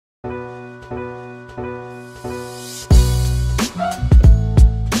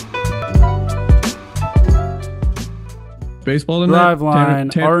baseball tonight.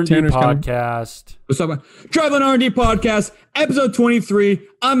 Driveline R&D podcast. Let's talk about Driveline R&D podcast, episode 23.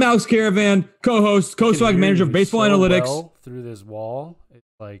 I'm Alex Caravan, co-host, co-swag manager of baseball analytics. Well through this wall, it's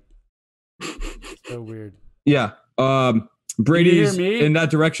like so weird. Yeah, Brady's in that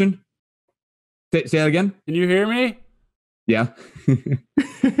direction. Say that again. Can you hear me? Yeah,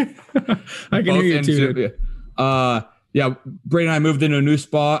 I can hear you too. Yeah, Brady and I moved into a new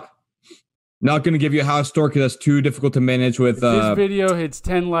spot. Not going to give you a house tour because that's too difficult to manage with. If this video hits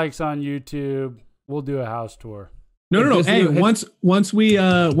 10 likes on YouTube, we'll do a house tour. No. Hey, once we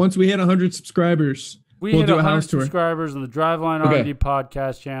hit 100 subscribers, we'll do a house tour. Subscribers on the Driveline R&D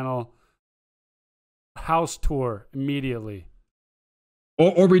podcast channel. House tour immediately.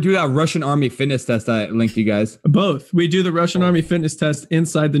 Or we do that Russian Army fitness test I linked you guys. Both. We do the Russian Army fitness test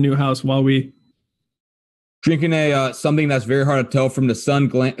inside the new house while we drinking a something that's very hard to tell from the sun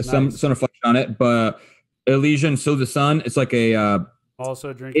sun reflection on it, but Elysian So the Sun. It's like a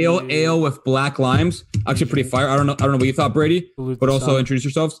also drinking ale with black limes. Actually, pretty fire. I don't know what you thought, Brady. But also introduce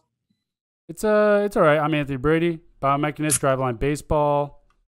yourselves. It's all right. I'm Anthony Brady, biomechanist, Driveline Baseball.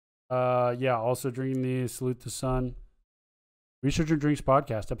 Also drinking the Salute the Sun. Researcher Drinks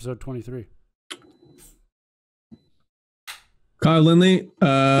Podcast, episode 23. Kyle Lindley,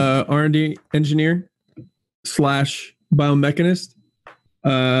 R&D engineer / biomechanist.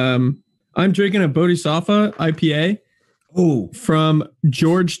 I'm drinking a Bodhisattva IPA from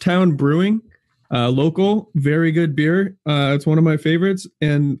Georgetown Brewing, local, very good beer. It's one of my favorites.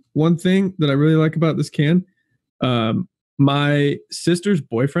 And one thing that I really like about this can, my sister's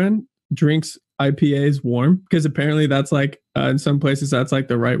boyfriend drinks IPAs warm because apparently that's like in some places that's like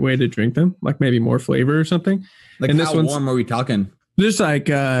the right way to drink them, like maybe more flavor or something. Like and how warm are we talking? Just like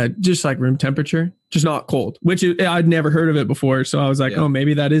room temperature, just not cold. Which I'd never heard of it before, so I was like, oh,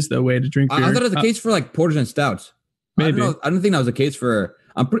 maybe that is the way to drink beer. I thought it was the case for like porters and stouts. Maybe I don't think that was the case for.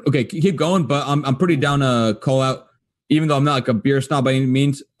 Okay, keep going, but I'm pretty down to call out, even though I'm not like a beer snob by any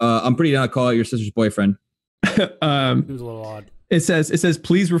means. I'm pretty down to call out your sister's boyfriend. It was a little odd. It says,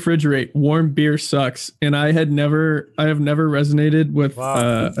 please refrigerate. Warm beer sucks. And I have never resonated with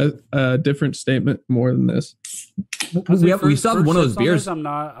a different statement more than this. We still have one of those beers. I'm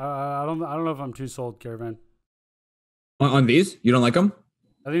not. I don't know if I'm too sold, Caravan. On these, you don't like them?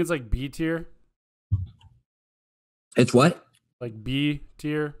 I think it's like B tier. It's what? Like B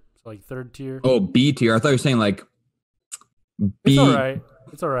tier. It's like third tier. Oh, B tier. I thought you were saying like B.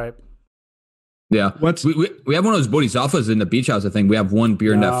 It's all right. Yeah, we have one of those bodhisattvas in the beach house. I think we have one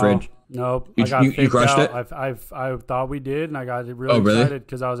beer in that fridge. Nope, you crushed it. I thought we did, and I got really excited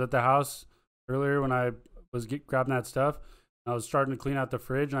because I was at the house earlier when I was grabbing that stuff. I was starting to clean out the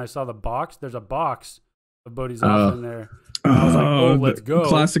fridge, and I saw the box. There's a box of bodhisattva in there. I was like, "Oh, let's go!"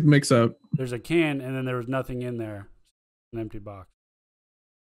 Classic mix-up. There's a can, and then there was nothing in there. An empty box.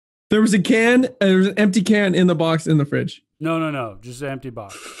 There was a can. There was an empty can in the box in the fridge. No, just an empty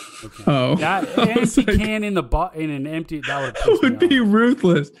box. Okay. Oh, that empty can in an empty that would be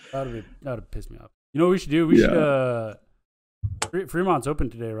ruthless. That would piss me off. You know what we should do? We should. Fremont's open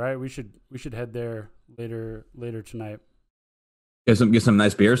today, right? We should head there later tonight. Get some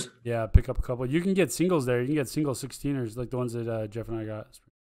nice beers. Yeah, pick up a couple. You can get singles there. You can get single 16ers like the ones that Jeff and I got.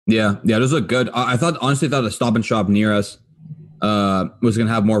 Yeah, those look good. I honestly thought the Stop and Shop near us was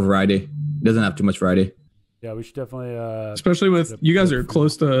gonna have more variety. It doesn't have too much variety. Yeah, we should definitely. Especially with you guys are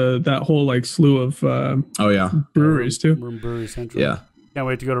close to that whole like slew of breweries too. Brewery Central. Yeah, can't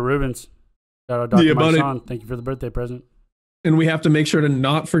wait to go to Rubens. Shout out Dr. Mike Son. Thank you for the birthday present. And we have to make sure to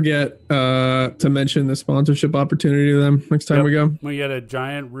not forget to mention the sponsorship opportunity to them next time we go. We get a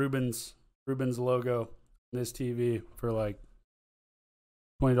giant Rubens logo in this TV for like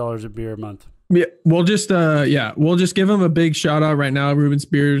 $20 a beer a month. Yeah, we'll just give them a big shout out right now. Rubens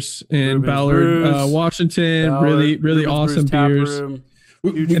Beers in Ballard, Washington. Really Rubens awesome beers.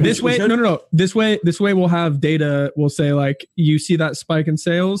 This way we'll have data. We'll say like you see that spike in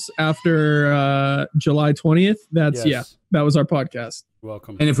sales after July 20th. That was our podcast.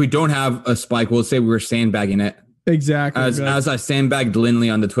 Welcome. And if we don't have a spike, we'll say we were sandbagging it. Exactly. As I sandbagged Lindley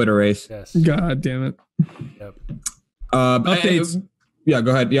on the Twitter race. Yes. God damn it. Yep. Updates. Yeah,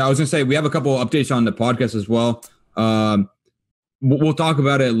 go ahead. Yeah, I was gonna say we have a couple of updates on the podcast as well. We'll talk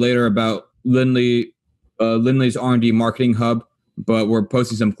about it later about Lindley's R&D marketing hub, but we're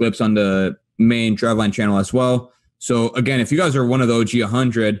posting some clips on the main Driveline channel as well. So again, if you guys are one of the OG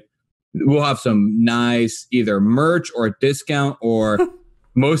 100, we'll have some nice either merch or a discount or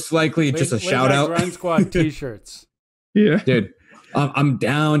most likely just a shout out. Grind Squad t-shirts. Yeah, dude. I'm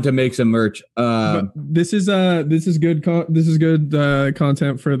down to make some merch. This is good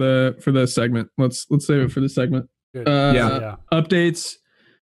content for the segment. Let's save it for the segment. Updates.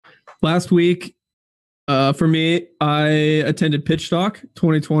 Last week, for me, I attended Pitch Talk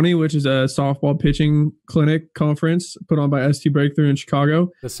 2020, which is a softball pitching clinic conference put on by ST Breakthrough in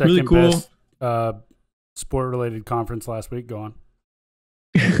Chicago. The second really cool. best sport-related conference last week. Go on.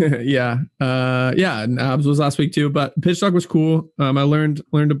 Yeah. And ABBS was last week too, but Pitch Talk was cool. I learned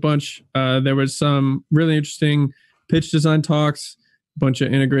a bunch. There was some really interesting pitch design talks, a bunch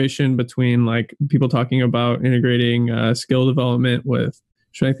of integration between like people talking about integrating skill development with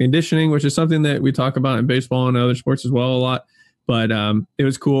strength and conditioning, which is something that we talk about in baseball and other sports as well a lot. But it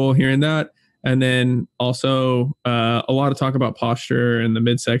was cool hearing that. And then also a lot of talk about posture and the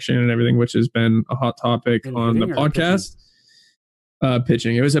midsection and everything, which has been a hot topic on the podcast.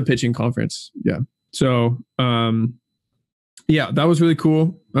 Pitching. It was a pitching conference. Yeah. So, that was really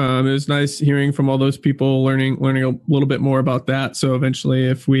cool. It was nice hearing from all those people, learning a little bit more about that. So eventually,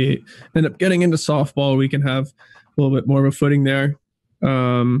 if we end up getting into softball, we can have a little bit more of a footing there.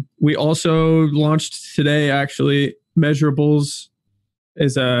 We also launched today, actually, Measurables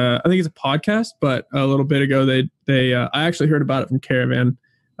is I think it's a podcast, but a little bit ago, I actually heard about it from Caravan.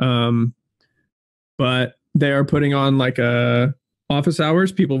 But they are putting on like a office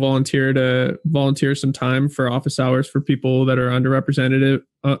hours. People volunteer some time for office hours for people that are underrepresented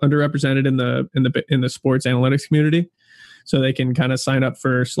in the sports analytics community. So they can kind of sign up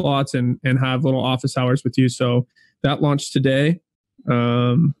for slots and have little office hours with you. So that launched today,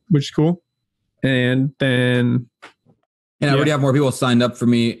 which is cool. And then, I already have more people signed up for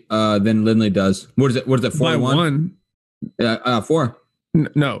me than Lindley does. What is it? 4-1? Yeah, 4.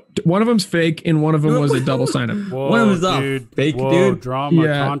 No, one of them's fake, and one of them was a double sign-up. One of them's fake, dude. Drama,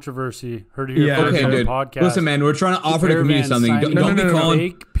 controversy. Heard it here first on the podcast. Listen, man, we're trying to offer the community something. Don't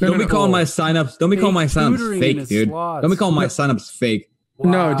be calling my sign-ups. Don't be calling my sign-ups fake, dude. Don't be calling my sign-ups fake.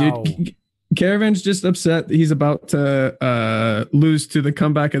 Wow. No, dude. Caravan's just upset that he's about to lose to the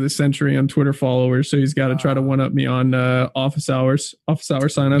comeback of the century on Twitter followers, so he's got to try to one-up me on office hour sign-ups.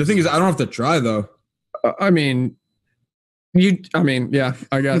 The thing is, I don't have to try, though. I guess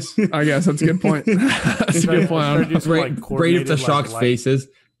that's a good point. That's a good point. Brady with the shocked faces.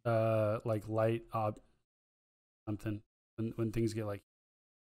 Like light something when things get like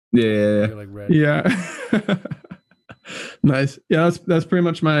like red. Yeah. Nice. Yeah, that's pretty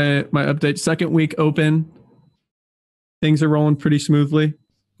much my update. Second week open. Things are rolling pretty smoothly.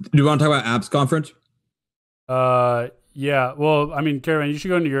 Do you want to talk about ABBS Conference? Yeah, well, I mean, Caravan, you should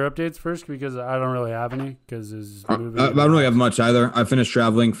go into your updates first because I don't really have any because I don't really have much either. I finished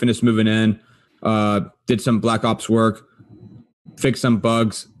traveling, finished moving in, did some Black Ops work, fixed some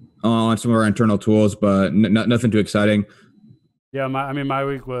bugs on some of our internal tools, but nothing too exciting. Yeah, my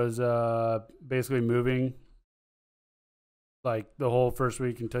week was basically moving, like the whole first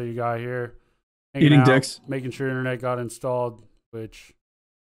week until you got here. Eating dicks. Making sure internet got installed, which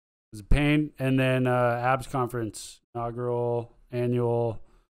was a pain. And then ABBS Conference. Inaugural annual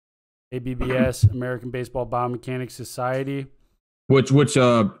ABBS American Baseball Biomechanics Society, which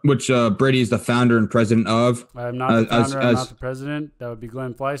Brady is the founder and president of. I'm not the founder. I'm not the president. That would be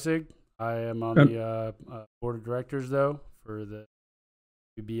Glenn Fleissig. I am on the board of directors though for the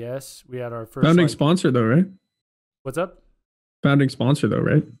ABBS. We had our first founding sponsor though, right? What's up? Founding sponsor though,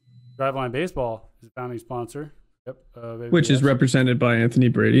 right? Driveline Baseball is a founding sponsor. Yep. Which is represented by Anthony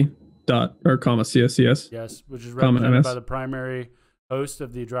Brady. CSCS. Yes, which is represented by the primary host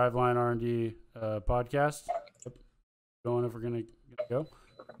of the Driveline R&D podcast. Going if we're gonna go.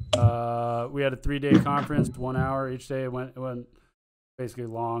 We had a 3-day conference, 1 hour each day. It went basically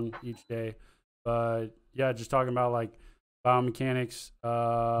long each day, but yeah, just talking about like biomechanics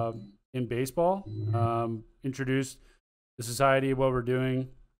in baseball. Introduced the society, what we're doing.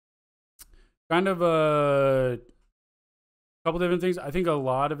 Kind of a couple different things. I think a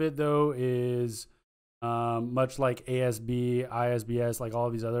lot of it though is much like ASB, ISBS, like all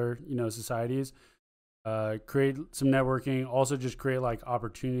of these other societies. Create some networking. Also, just create like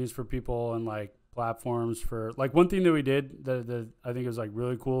opportunities for people and like platforms for like one thing that we did that I think is like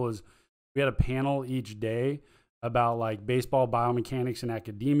really cool is we had a panel each day about like baseball biomechanics in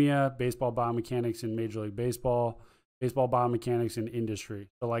academia, baseball biomechanics in Major League Baseball, baseball biomechanics in industry.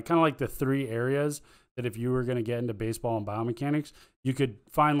 So like kind of like the 3 areas that if you were going to get into baseball and biomechanics, you could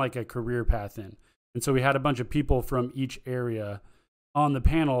find like a career path in. And so we had a bunch of people from each area on the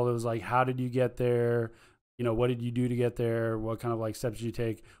panel. It was like, how did you get there? What did you do to get there? What kind of like steps did you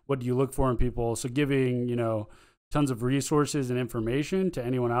take? What do you look for in people? So giving, tons of resources and information to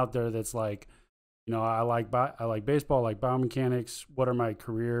anyone out there that's like, I like baseball, I like biomechanics. What are my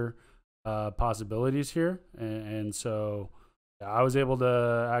career possibilities here? And so I was able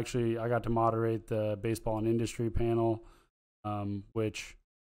to I got to moderate the baseball and industry panel, which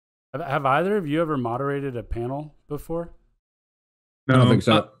have either of you ever moderated a panel before? No, I don't think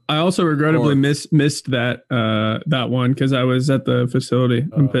so. I also regrettably missed that one because I was at the facility.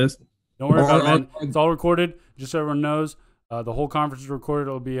 I'm pissed. Don't worry about it, man. It's all recorded, just so everyone knows. The whole conference is recorded.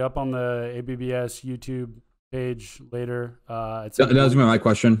 It'll be up on the ABBS YouTube page later. That was my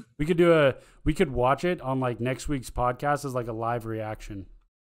question. We could watch it on like next week's podcast as like a live reaction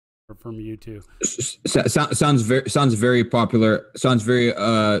from you two. Sounds very popular. Sounds very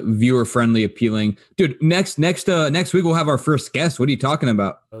viewer friendly, appealing. Dude, next week we'll have our first guest. What are you talking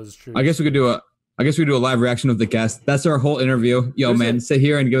about? That was true. I guess we do a live reaction of the guest. That's our whole interview. Yo, man, sit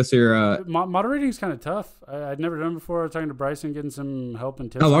here and give us your. Moderating is kind of tough. I'd never done it before. I was talking to Bryson, getting some help and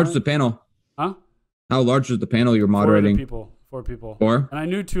tips. How large is the panel? Huh? How large is the panel you're moderating? 4 people. 4? And I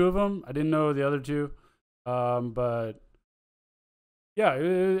knew 2 of them. I didn't know the other 2. But yeah,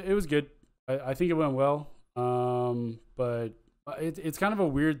 it was good. I think it went well. But it's kind of a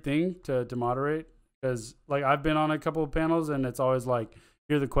weird thing to moderate because like I've been on a couple of panels and it's always like,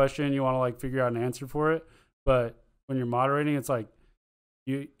 hear the question, you want to like figure out an answer for it. But when you're moderating, it's like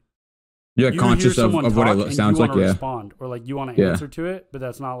you're conscious of what it sounds like. Yeah. Respond or like you want to answer to it, but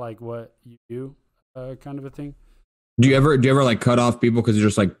that's not like what you do. Kind of a thing. Do you ever like cut off people because they're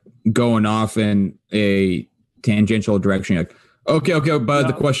just like going off in a tangential direction? You're like, okay, but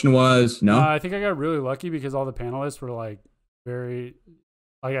the question was no. I think I got really lucky because all the panelists were like very,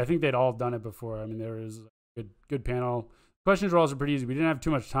 like I think they'd all done it before. I mean, there was a good panel. Questions were also pretty easy. We didn't have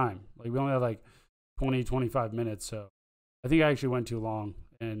too much time. Like we only had like 20-25 minutes, so I think I actually went too long.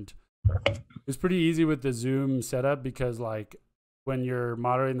 And it was pretty easy with the Zoom setup because like when you're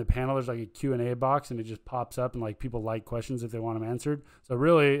moderating the panel, there's like a Q&A box and it just pops up and like people like questions if they want them answered. So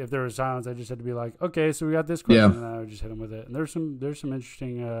really, if there was silence, I just had to be like, okay, so we got this question, and I would just hit them with it. And there's some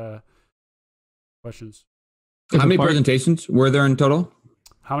interesting questions. How many presentations were there in total?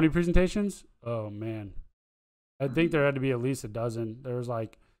 How many presentations? Oh man, I think there had to be at least a dozen. There was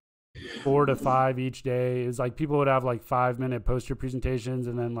like 4 to 5 each day. It was like people would have like 5-minute poster presentations,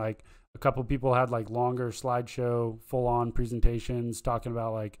 and then like a couple people had like longer slideshow, full-on presentations talking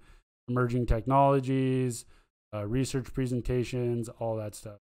about like emerging technologies, research presentations, all that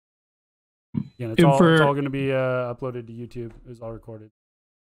stuff. Yeah, it's all going to be uploaded to YouTube. It was all recorded.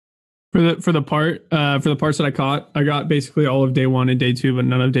 For the parts that I caught, I got basically all of day 1 and day 2, but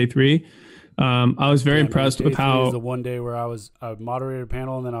none of day 3. I was very impressed with how was the one day where I moderated a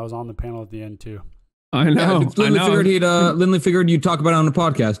panel and then I was on the panel at the end too. I know. Lindley figured you'd talk about it on the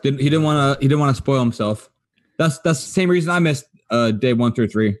podcast. He didn't want to spoil himself. That's the same reason I missed day 1 through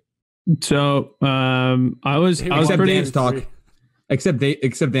 3. So I was pretty dance talk. Except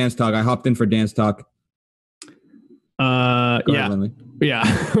dance talk. I hopped in for dance talk. Yeah.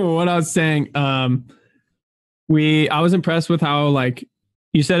 What I was saying, I was impressed with how like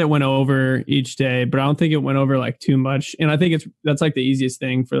you said it went over each day, but I don't think it went over like too much. And I think that's like the easiest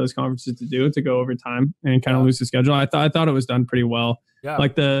thing for those conferences to do, to go over time and kind of lose the schedule. I thought it was done pretty well. Yeah,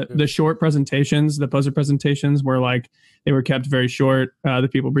 like the short presentations, the poster presentations were like, they were kept very short. The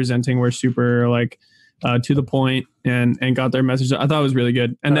people presenting were super like to the point and got their message. I thought it was really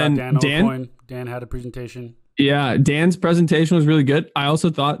good. And then Dan had a presentation. Yeah, Dan's presentation was really good. I also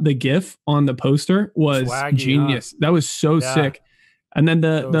thought the GIF on the poster was swaggy, genius. Huh? That was so sick. And then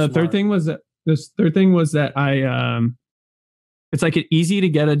the third thing was that I it's like easy to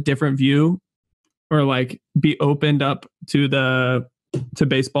get a different view or like be opened up to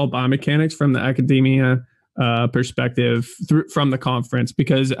baseball biomechanics from the academia perspective from the conference,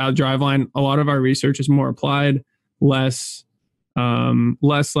 because at Driveline a lot of our research is more applied, less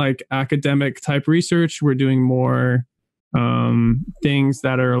like academic type research. We're doing more things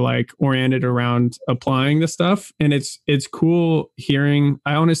that are like oriented around applying the stuff, and it's cool hearing.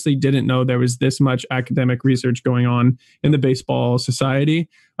 I honestly didn't know there was this much academic research going on in the baseball society.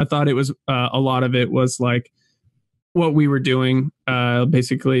 I thought it was a lot of it was like what we were doing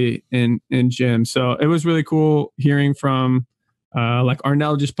basically in gym. So it was really cool hearing from like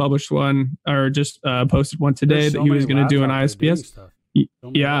Arnell just published one, or just posted one today that he was going to do an ISPS.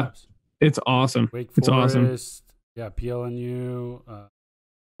 Yeah, it's awesome. It's awesome. Yeah, PLNU,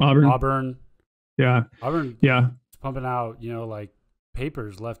 Auburn. Yeah. Auburn. Yeah. Pumping out, like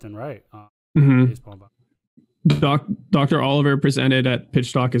papers left and right. Baseball. Dr. Oliver presented at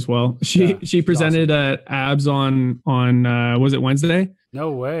Pitch Talk as well. She presented awesome. At ABBS on was it Wednesday?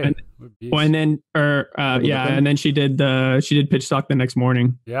 No way. And then she did Pitch Talk the next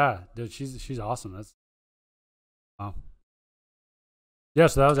morning. Yeah, dude, she's awesome. That's wow. Yeah,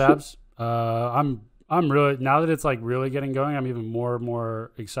 so that was ABBS. I'm really, now that it's like really getting going, I'm even more and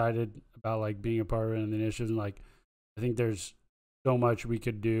more excited about like being a part of it and the initiatives. And like, I think there's so much we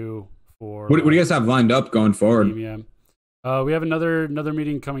could do for. What do you guys have lined up going forward? We have another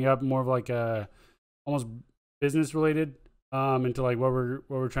meeting coming up, more of like a almost business related into like what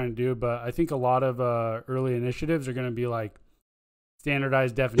we're trying to do. But I think a lot of early initiatives are going to be like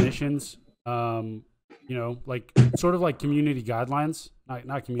standardized definitions. Like sort of like community guidelines,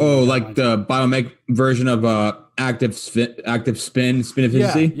 not community. Oh, guidelines. Like the biomech version of active spin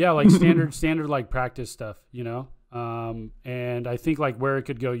efficiency. Yeah, like standard like practice stuff, and I think like where it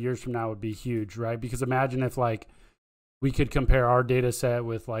could go years from now would be huge, right? Because imagine if like we could compare our data set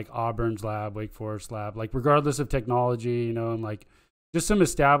with like Auburn's lab, Wake Forest lab, like regardless of technology, and like just some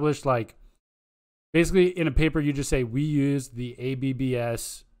established, like basically in a paper you just say we use the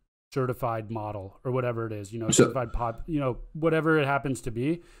ABBS certified model or whatever it is, certified pop, whatever it happens to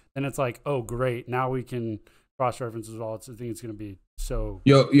be. And it's like, oh great, now we can cross-reference as well. I think it's going to be so.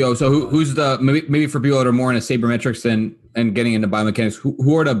 So who's the, maybe for people that are more into sabermetrics and getting into biomechanics,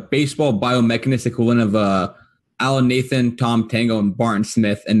 who are the baseball biomechanics equivalent of Alan Nathan, Tom Tango, and Barton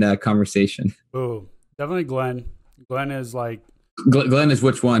Smith in that conversation? Oh, definitely Glenn. Glenn is like. Glenn is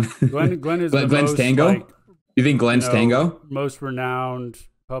which one? Glenn is Glenn's most, Tango? like, you think Glenn's Tango? Most renowned,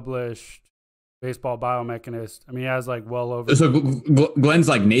 published baseball biomechanist. I mean, he has like well over. So Glenn's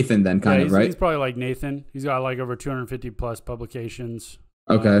like Nathan then, kind of, right? He's probably like Nathan. He's got like over 250 plus publications.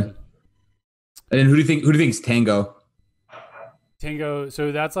 Okay. And then who do you think is Tango? Tango.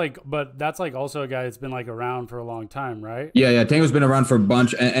 So that's like also a guy that's been like around for a long time, right? Yeah. Tango's been around for a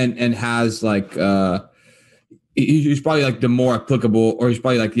bunch and has like he's probably like the more applicable, or he's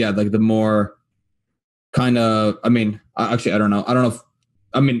probably like the more kind of. I mean, actually, I don't know.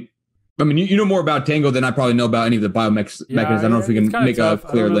 You know more about Tango than I probably know about any of the mechanisms. I don't know if we can make a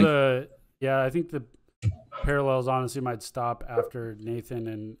clear link. I think the parallels honestly might stop after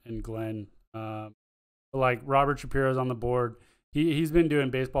Nathan and Glenn. But like Robert Shapiro's on the board. He's been doing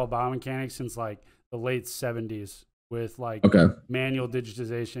baseball biomechanics since like the late 70s with like manual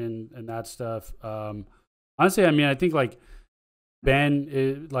digitization and that stuff. Honestly, I mean, I think like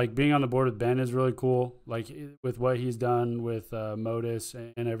Ben, like being on the board with Ben is really cool. Like with what he's done with Modus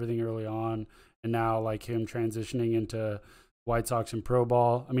and everything early on, and now like him transitioning into White Sox and pro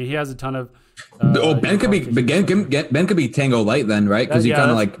ball. I mean, he has a ton of. Ben could be Tango Light then, right? Because he kind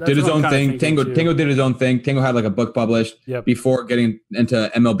of like did his own thing. Tango did his own thing. Tango had like a book published before getting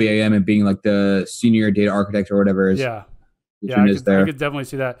into MLBAM and being like the senior data architect or whatever. I could definitely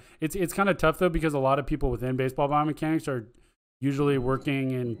see that. It's kind of tough though, because a lot of people within baseball biomechanics are usually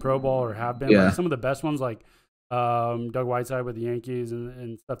working in pro ball or have been. Yeah. Like some of the best ones, like Doug Whiteside with the Yankees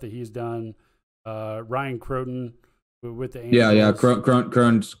and stuff that he's done. Ryan Croton with the Angels.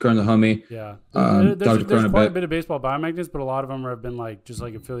 Croton's the homie. Yeah. There's quite a bit of baseball biomechanics, but a lot of them have been like just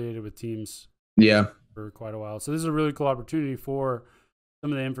like affiliated with teams. Yeah. For quite a while. So this is a really cool opportunity for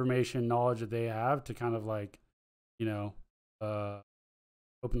some of the information, knowledge that they have to kind of like, open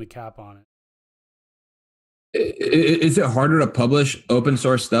the cap on it. Is it harder to publish open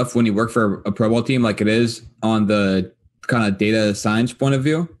source stuff when you work for a pro ball team like it is on the kind of data science point of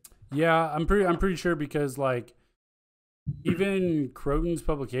view? Yeah, I'm pretty sure, because like even Croton's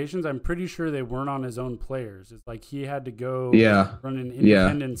publications, I'm pretty sure they weren't on his own players. It's like he had to go run an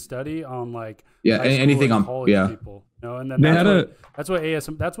independent study on like anything on people. And then that's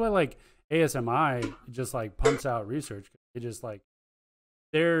why like ASMI just like pumps out research. They just like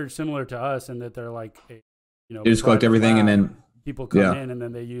they're similar to us in that they're like you just collect everything and then people come in and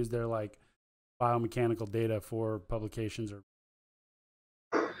then they use their like biomechanical data for publications. Or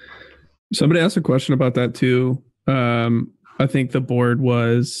somebody asked a question about that too. I think the board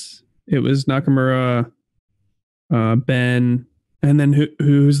was Nakamura, Ben, and then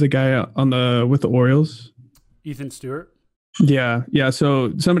who's the guy with the Orioles? Ethan Stewart. Yeah.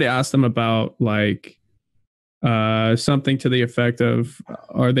 So somebody asked them about like something to the effect of,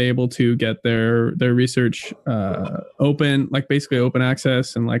 are they able to get their research open, like basically open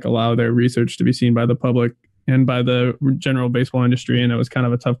access, and like allow their research to be seen by the public and by the general baseball industry? And it was kind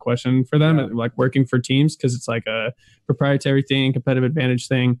of a tough question for them, like working for teams, because it's like a proprietary thing, competitive advantage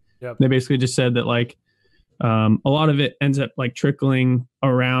thing. Yep. They basically just said that like a lot of it ends up like trickling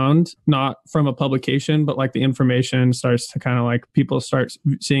around, not from a publication, but like the information starts to kind of like people start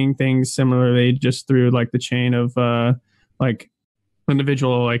seeing things similarly just through like the chain of like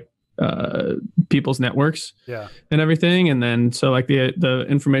individual like people's networks and everything. And then so like the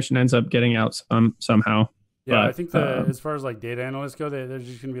information ends up getting out somehow. Yeah, but I think as far as like data analysts go, they're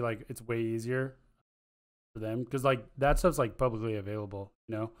just gonna be like, it's way easier for them because like that stuff's like publicly available.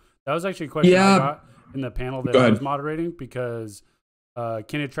 That was actually a question I got in the panel that I was moderating because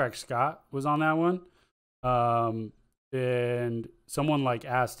Kinetrack Scott was on that one. And someone like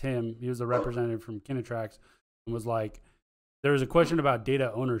asked him, he was a representative from Kinetrax, and was like, there was a question about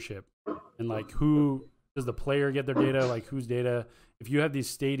data ownership and like who does the player get their data, like whose data? If you have these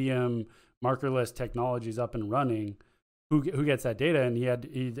stadium markerless technologies up and running, who gets that data? And he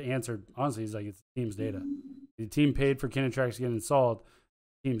answered honestly, he's like, it's the team's data. The team paid for Kinetrax to get installed,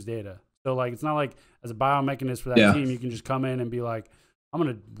 team's data. So like, it's not like as a biomechanist for that team, you can just come in and be like, I'm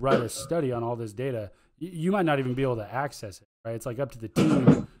going to write a study on all this data. You might not even be able to access it, right? It's like up to the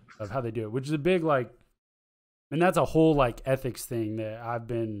team of how they do it, which is a big like, and that's a whole like ethics thing that I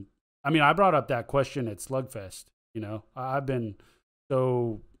brought up that question at Slugfest, you know, I've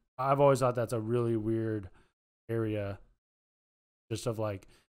always thought that's a really weird area just of like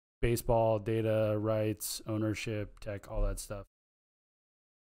baseball, data, rights, ownership, tech, all that stuff.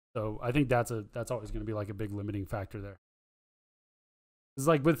 So I think that's always going to be like a big limiting factor there. It's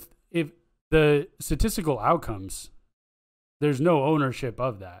like if the statistical outcomes, there's no ownership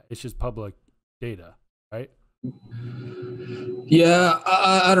of that. It's just public data, right? Yeah,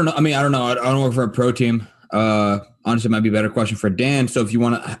 I don't know. I mean, I don't know. I don't work for a pro team. Honestly, it might be a better question for Dan. So if you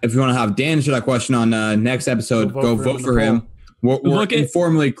want to have Dan answer that question on next episode, go vote for him. We're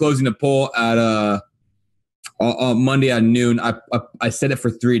informally closing the poll at on Monday at noon. I set it for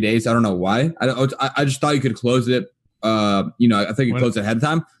 3 days. I don't know why. I just thought you could close it. I think you closed it ahead of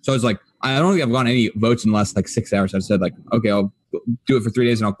time. So I was like, I don't think I've gotten any votes in the last like 6 hours. I said like, okay, I'll do it for 3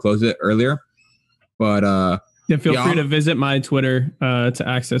 days and I'll close it earlier. But feel free to visit my Twitter to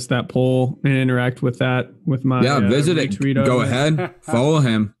access that poll and interact with that with my visit it. Go ahead, follow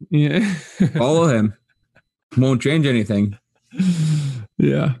him. Yeah, follow him. Won't change anything.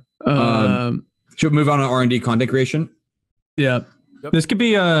 Yeah. Should we move on to R&D content creation? Yeah. Yep. This could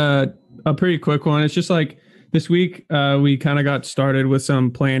be a pretty quick one. It's just like this week we kind of got started with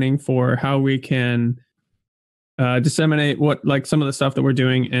some planning for how we can disseminate some of the stuff that we're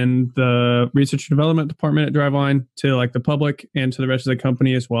doing in the research and development department at Driveline to like the public and to the rest of the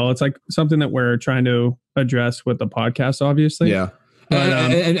company as well. It's like something that we're trying to address with the podcast, obviously. Yeah. But,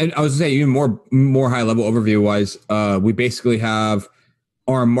 and I was gonna say even more high level overview wise, we basically have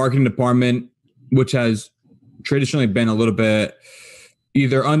our marketing department, which has traditionally been a little bit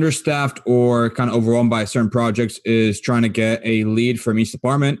either understaffed or kind of overwhelmed by certain projects, is trying to get a lead from each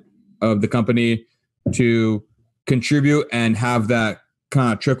department of the company to contribute and have that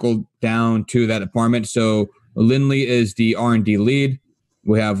kind of trickle down to that department. So Lindley is the R&D lead.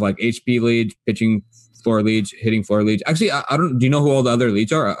 We have like HP leads, pitching floor leads, hitting floor leads. Actually, I don't. Do you know who all the other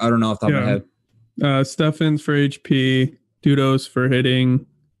leads are? I don't know off the top of my head. Steffens for HP, Dudos for hitting,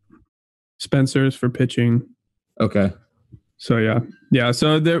 Spencer's for pitching. Okay. So yeah.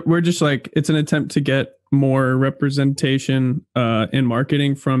 So we're just like, it's an attempt to get more representation in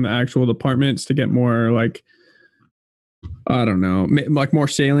marketing from the actual departments to get more like, I don't know, like more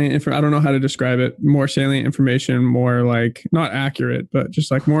salient. I don't know how to describe it. More salient information, more like not accurate, but just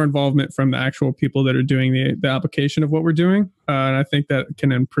like more involvement from the actual people that are doing the application of what we're doing. And I think that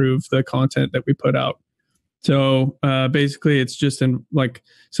can improve the content that we put out. So basically, it's just like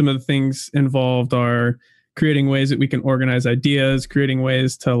some of the things involved are creating ways that we can organize ideas, creating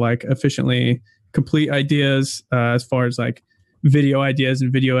ways to like efficiently complete ideas as far as like video ideas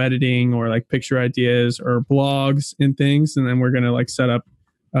and video editing, or like picture ideas or blogs and things. And then we're going to like set up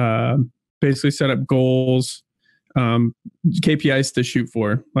goals, KPIs to shoot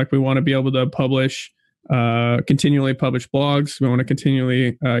for. Like we want to be able to continually publish blogs. We want to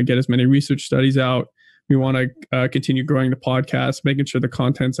continually get as many research studies out. We want to continue growing the podcast, making sure the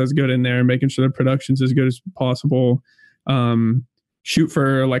content's as good in there, making sure the production's as good as possible. Shoot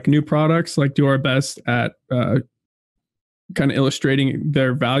for like new products, like do our best at kind of illustrating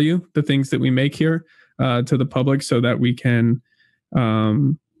their value, the things that we make here to the public, so that we can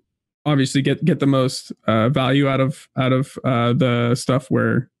obviously get the most value out of the stuff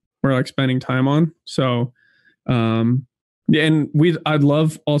we're like spending time on. So yeah, and I'd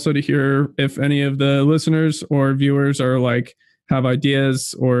love also to hear if any of the listeners or viewers are like have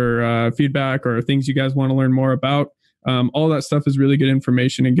ideas or feedback or things you guys want to learn more about. All that stuff is really good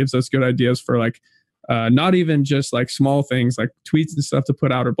information and gives us good ideas for like not even just like small things like tweets and stuff to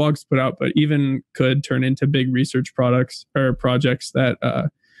put out or blogs to put out, but even could turn into big research products or projects that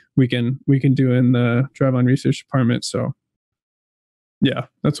we can do in the Driveline research department. So yeah,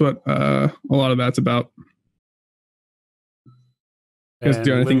 that's what a lot of that's about.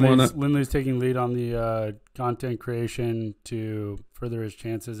 Lindley's taking lead on the content creation to further his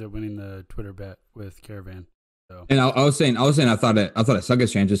chances at winning the Twitter bet with Caravan. So. And I was saying I thought it sucked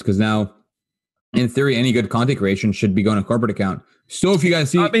his chances because now in theory, any good content creation should be going to corporate account. So if you guys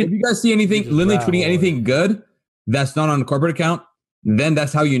see, anything, Lindley tweeting anything good that's not on a corporate account, then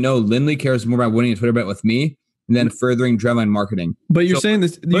that's how you know Lindley cares more about winning a Twitter bet with me than furthering Driveline marketing. But you're saying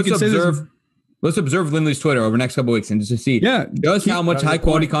this. Let's observe Lindley's Twitter over the next couple of weeks and just to see just how much high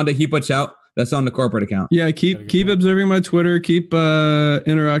quality content he puts out that's on the corporate account. Yeah, keep observing my Twitter, keep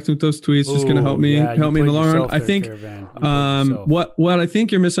interacting with those tweets. Just gonna help me in the long run. I think what I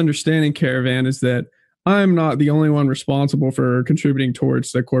think you're misunderstanding, Caravan, is that I'm not the only one responsible for contributing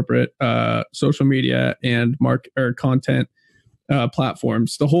towards the corporate social media and content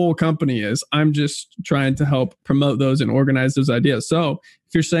platforms. The whole company is. I'm just trying to help promote those and organize those ideas. So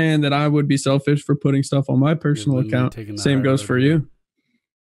if you're saying that I would be selfish for putting stuff on my personal account, same goes for you.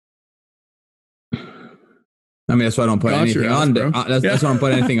 I mean, that's why I don't put anything on there. That's why I don't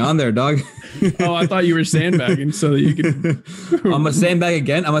put anything on there, dog. Oh, I thought you were sandbagging so that you could. I'm a sandbag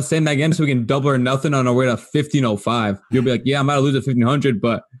again so we can double or nothing on our way to 1505. You'll be like, yeah, I'm about to lose at 1500,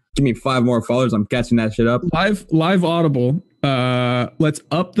 but give me 5 more followers. I'm catching that shit up. Live Audible. Let's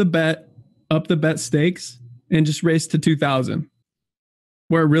up the bet stakes and just race to 2000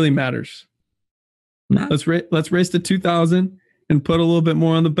 where it really matters. Nah. Let's race to 2000 and put a little bit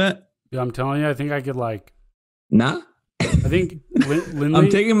more on the bet. Yeah, I'm telling you, I think I could Nah. I think Lindley. I'm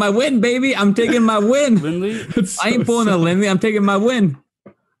taking my win, baby. I'm taking my win. Lindley. I ain't pulling a Lindley. I'm taking my win.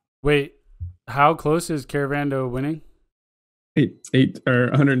 Wait, how close is Caravan to winning? 8 or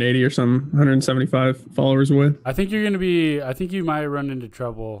 180 or some 175 followers away. I think you might run into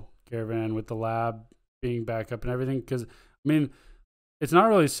trouble, Caravan, with the lab being back up and everything. Because, I mean, it's not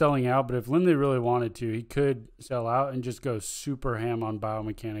really selling out, but if Lindley really wanted to, he could sell out and just go super ham on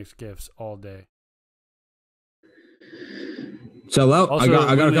biomechanics gifts all day. Sell out. Also,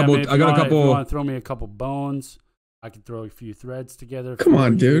 I got a couple. If you want to throw me a couple bones, I could throw a few threads together. Come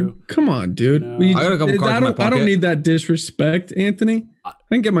on, dude. You know? I got a couple cards in my pocket. I don't need that disrespect, Anthony. I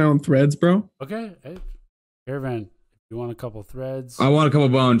can get my own threads, bro. Okay. Hey, Caravan, you want a couple threads? I want a couple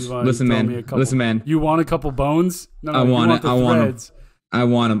bones. Listen, man. You want a couple bones? No, I want it. I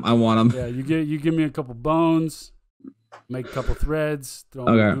want them. Yeah, you give me a couple bones, make a couple threads, throw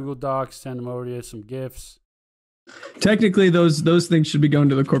them in Google Docs, send them over to you, some GIFs. Technically, those things should be going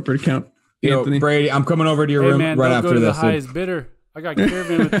to the corporate account. Anthony. Brady, I'm coming over to your room right after this. Go to the highest bidder. I got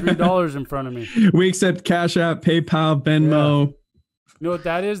Caravan with $3 in front of me. We accept Cash App, PayPal, Venmo. Yeah. You know what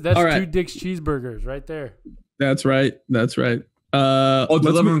that is? That's 2 Dick's cheeseburgers right there. That's right. I'll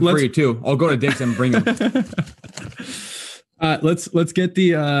deliver them free too. I'll go to Dick's and bring them. Let's get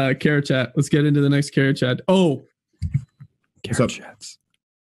the Cara chat. Let's get into the next Cara chat. Oh, Cara chats.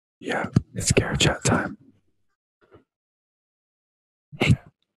 Yeah, it's Cara chat time.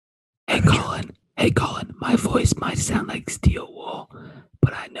 Hey Colin, my voice might sound like steel wool,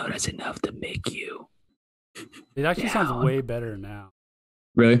 but I know that's enough to make you. It actually sounds way better now.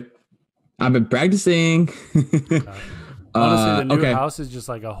 Really? I've been practicing. Honestly, the new house is just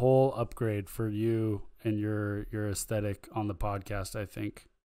like a whole upgrade for you and your aesthetic on the podcast, I think.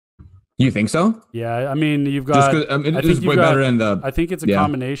 You think so? Yeah, I mean, you've got. It's way better than the. I think it's a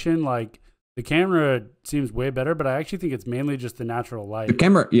combination. Like the camera seems way better, but I actually think it's mainly just the natural light.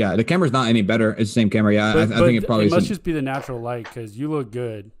 The camera's not any better. It's the same camera. Yeah, I think it probably. It must just be the natural light because you look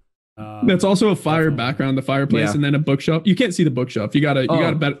good. That's also a fire background, the fireplace, and then a bookshelf. You can't see the bookshelf. You gotta need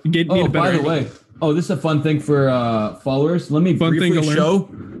a better. By the way, this is a fun thing for followers. Let me briefly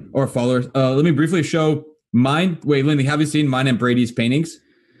show mine. Wait, Lindley, have you seen mine and Brady's paintings?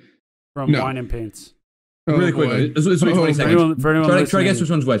 From Wine and Paints. Really quick. This will be 20 seconds. Try to guess which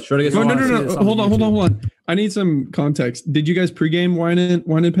one's which. No. Hold on. I need some context. Did you guys pregame Wine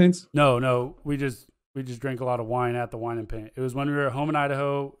and Paints? No. We just drank a lot of wine at the Wine and Paint. It was when we were at home in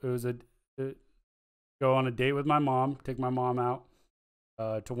Idaho. It was go on a date with my mom, take my mom out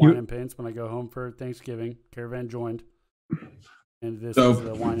to Wine and Paints when I go home for Thanksgiving. Caravan joined. And this is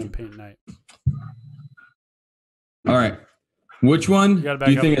the Wine and Paint night. All right. Which one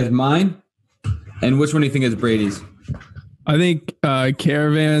do you think is mine? And which one do you think is Brady's? I think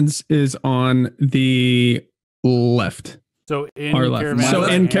Caravan's is on the left. So in our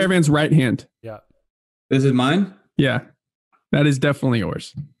left. In Caravan's right hand. Yeah. This is mine? Yeah. That is definitely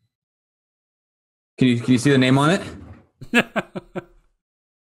yours. Can you see the name on it?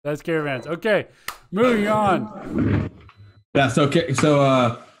 That's Caravan's. Okay. Moving on. Yeah,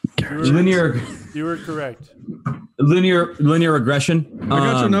 linear. You were correct. Linear regression. I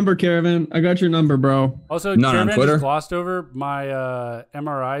got your number, Caravan. I got your number, bro. Also, Caravan just glossed over my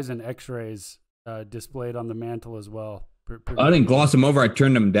MRIs and X-rays displayed on the mantle as well. I didn't gloss them over. I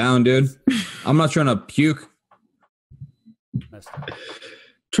turned them down, dude. I'm not trying to puke.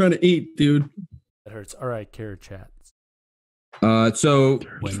 Trying to eat, dude. It hurts. All right, Cara chat. So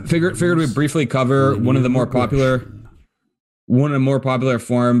figured we briefly cover one of the more popular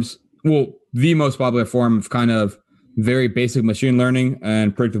forms. Well, the most popular form of kind of very basic machine learning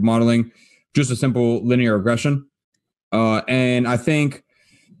and predictive modeling, just a simple linear regression. And I think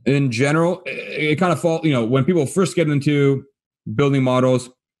in general, it kind of when people first get into building models,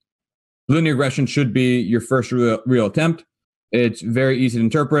 linear regression should be your first real attempt. It's very easy to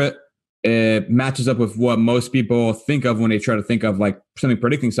interpret. It matches up with what most people think of when they try to think of like something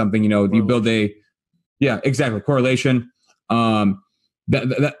predicting something. You build correlation.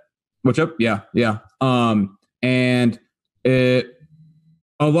 What's up? Yeah. And a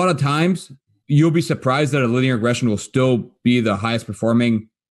lot of times you'll be surprised that a linear regression will still be the highest performing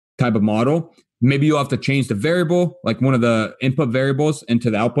type of model. Maybe you'll have to change the variable, like one of the input variables into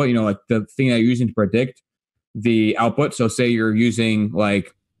the output, like the thing that you're using to predict the output. So say you're using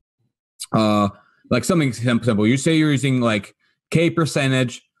like something simple. You say you're using like K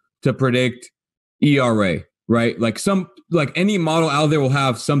percentage to predict ERA, right? Like any model out there will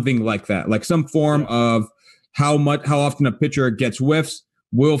have something like that, like some form of how often a pitcher gets whiffs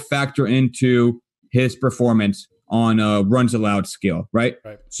will factor into his performance on a runs allowed scale, right?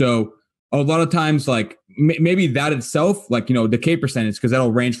 So a lot of times, like maybe that itself, like, the K percentage, because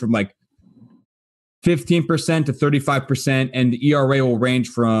that'll range from like 15% to 35%, and the ERA will range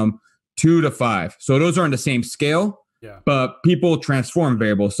from 2 to 5. So those are on the same scale, but people transform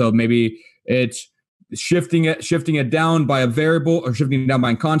variables. So maybe it's shifting it down by a variable or shifting it down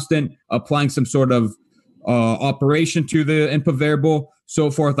by a constant, applying some sort of operation to the input variable,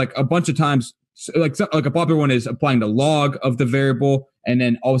 so forth. Like a bunch of times, like a popular one is applying the log of the variable, and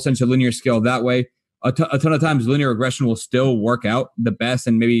then all of a sudden it's a linear scale that way. A ton of times linear regression will still work out the best,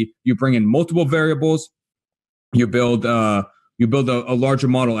 and maybe you bring in multiple variables, you build a larger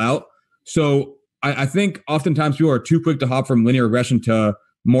model out. So I think oftentimes people are too quick to hop from linear regression to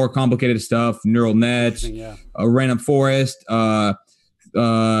more complicated stuff, neural nets, a random forest, whatever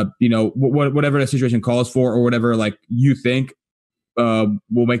the situation calls for, or whatever like you think will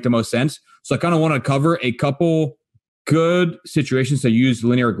make the most sense. So I kind of want to cover a couple good situations to use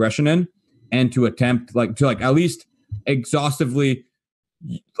linear regression in, and to attempt to at least exhaustively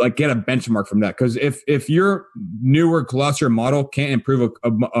like get a benchmark from that. Because if your newer, glossier model can't improve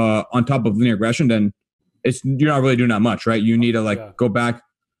on top of linear regression, then you're not really doing that much, right? You need to go back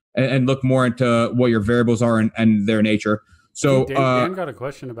and look more into what your variables are and their nature. So Dan got a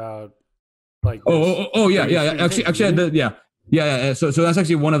question about like yeah. Actually, So that's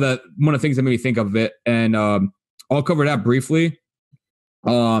actually one of the things that made me think of it, and I'll cover that briefly.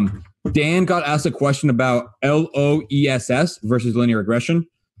 Dan got asked a question about loess versus linear regression,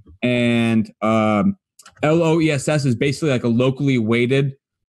 and loess is basically like a locally weighted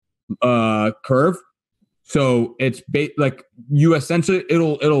curve. So it's like you essentially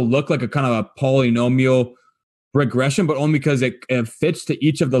it'll look like a kind of a polynomial regression, but only because it fits to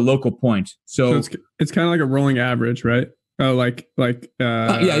each of the local points. So it's kind of like a rolling average, right? Oh, in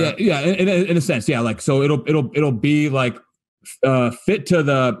a sense, yeah. Like so, it'll be like fit to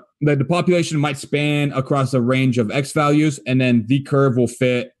the population might span across a range of X values, and then the curve will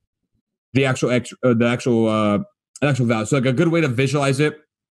fit the actual value. So like a good way to visualize it,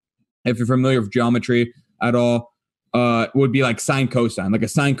 if you're familiar with geometry at all, would be like sine cosine. Like a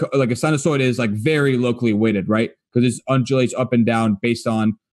sinusoid is like very locally weighted, right? Because it undulates up and down based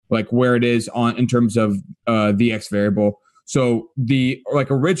on like where it is in terms of the X variable. So the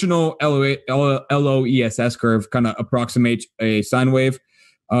original LOESS curve kind of approximates a sine wave.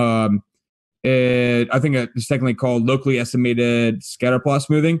 I think it's technically called locally estimated scatter plot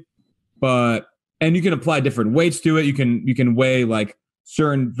smoothing, and you can apply different weights to it. You can weigh like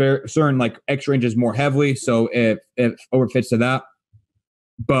certain like X ranges more heavily, so it overfits to that.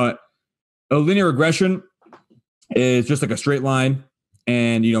 But a linear regression is just like a straight line,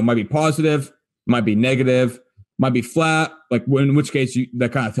 and might be positive, might be negative, might be flat, like in which case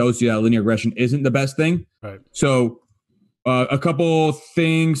that kind of tells you that linear regression isn't the best thing. Right. So a couple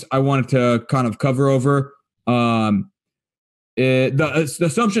things I wanted to kind of cover over. The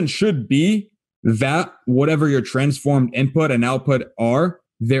assumption should be that whatever your transformed input and output are,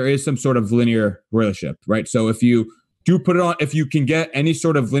 there is some sort of linear relationship, right? So if you do put it on, if you can get any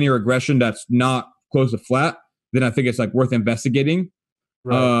sort of linear regression that's not close to flat, then I think it's like worth investigating.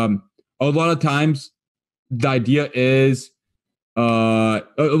 Right. A lot of times the idea is a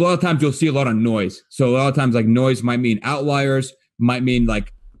lot of times you'll see a lot of noise. So a lot of times like noise might mean outliers, might mean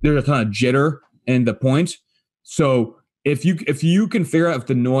like there's a ton of jitter in the points. So if you can figure out if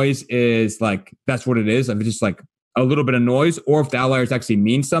the noise is like that's what it is, if it's just like a little bit of noise or if the outliers actually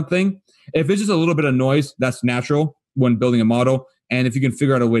mean something. If it's just a little bit of noise, that's natural when building a model. And if you can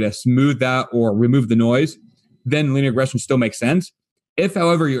figure out a way to smooth that or remove the noise, then linear regression still makes sense. If,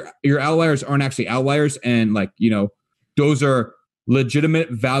 however, your outliers aren't actually outliers and like, you know, those are legitimate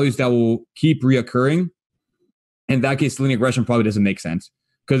values that will keep reoccurring, in that case, linear regression probably doesn't make sense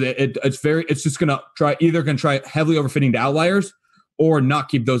because it's just going to try heavily overfitting the outliers or not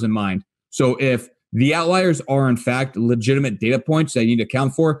keep those in mind. So if the outliers are in fact legitimate data points that you need to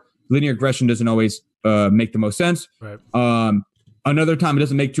account for, linear regression doesn't always make the most sense. Right. Another time it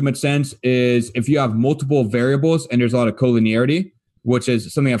doesn't make too much sense is if you have multiple variables and there's a lot of collinearity, which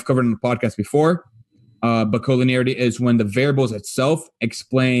is something I've covered in the podcast before. But collinearity is when the variables itself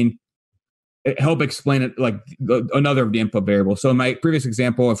help explain it like another of the input variables. So in my previous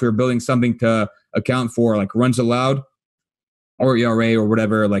example, if you're building something to account for like runs allowed or ERA or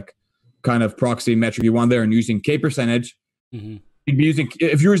whatever, like kind of proxy metric you want there and using K percentage, you'd be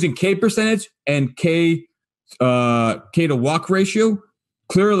if you're using K percentage and K to walk ratio,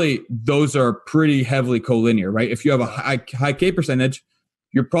 clearly those are pretty heavily collinear, right? If you have a high K percentage,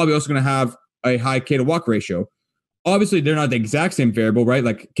 you're probably also going to have a high K to walk ratio. Obviously, they're not the exact same variable, right?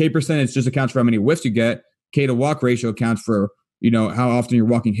 Like K percentage just accounts for how many whiffs you get. K to walk ratio accounts for, you know, how often you're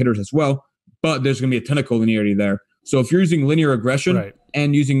walking hitters as well. But there's going to be a ton of collinearity there. So if you're using linear regression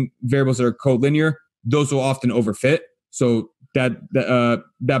and using variables that are collinear, those will often overfit. So that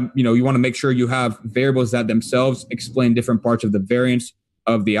you know, you want to make sure you have variables that themselves explain different parts of the variance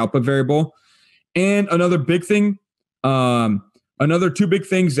of the output variable. And another big thing, another two big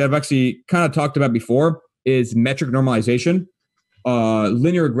things that I've actually kind of talked about before is metric normalization.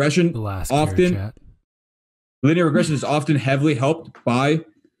 Linear regression is often heavily helped by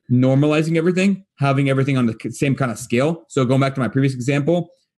normalizing everything, having everything on the same kind of scale. So going back to my previous example,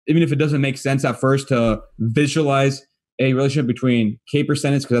 even if it doesn't make sense at first to visualize a relationship between K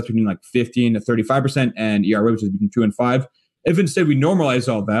percentage, because that's between like 15 to 35%, and ERA, which is between 2 and 5. If instead we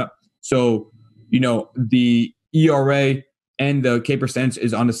normalize all that, so, you know, the ERA and the K percentage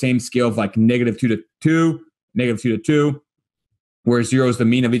is on the same scale of like -2 to 2, -2 to 2, where 0 is the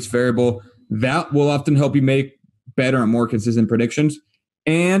mean of each variable, that will often help you make better and more consistent predictions.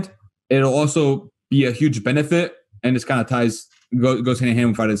 And it'll also be a huge benefit, and this kind of goes hand in hand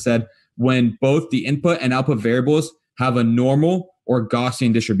with what I said, when both the input and output variables have a normal or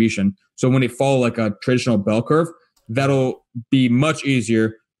Gaussian distribution. So when they follow like a traditional bell curve, that'll be much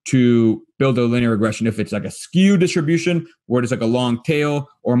easier to build a linear regression. If it's like a skew distribution where it's like a long tail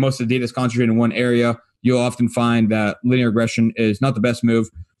or most of the data is concentrated in one area, you'll often find that linear regression is not the best move.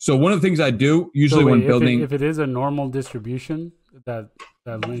 So one of the things I do usually when building... If it is a normal distribution, that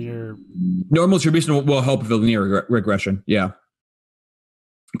linear... Normal distribution will help with the linear regression, yeah.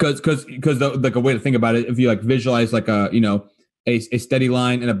 Because like a way to think about it, if you like visualize like a, you know, a steady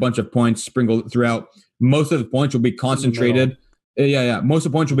line and a bunch of points sprinkled throughout, most of the points will be concentrated. Yeah. Most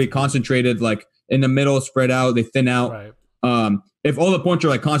of the points will be concentrated like in the middle, spread out, they thin out. Right. If all the points are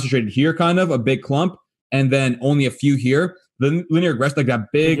like concentrated here, kind of a big clump, and then only a few here, the linear regression, like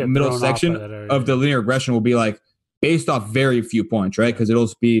that big middle section of the linear regression will be like based off very few points, right? Because it'll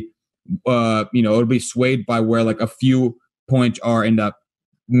be, you know, it'll be swayed by where like a few points are in the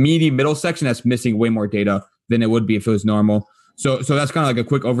meaty middle section that's missing way more data than it would be if it was normal. So that's kind of like a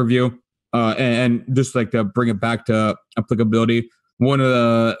quick overview. And just like to bring it back to applicability, one of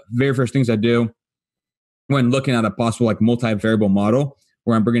the very first things I do when looking at a possible like multi-variable model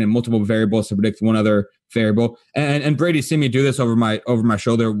where I'm bringing in multiple variables to predict one other variable, and Brady's seen me do this over my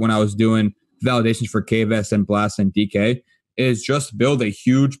shoulder when I was doing validations for KVS and BLAST and DK, is just build a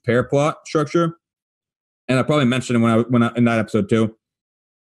huge pair plot structure. And I probably mentioned it when I in that episode too,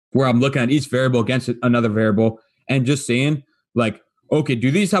 where I'm looking at each variable against another variable and just saying like, okay, do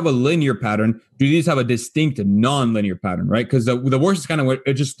these have a linear pattern? Do these have a distinct non-linear pattern, right? Because the worst is kind of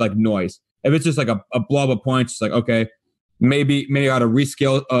it's just like noise. If it's just like a blob of points, it's like, okay, maybe I ought to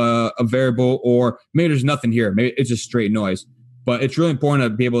rescale a variable, or maybe there's nothing here. Maybe it's just straight noise. But it's really important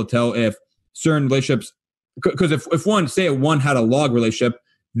to be able to tell if certain relationships, because if one had a log relationship,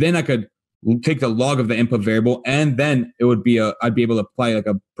 then I could take the log of the input variable, and then it would be I'd be able to apply like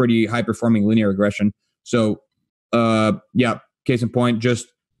a pretty high performing linear regression. So yeah, case in point, just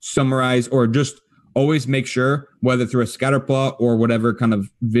summarize or just always make sure, whether through a scatter plot or whatever kind of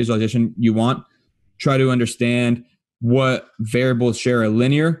visualization you want, try to understand what variables share a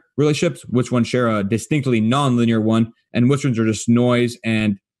linear relationships, which ones share a distinctly non-linear one, and which ones are just noise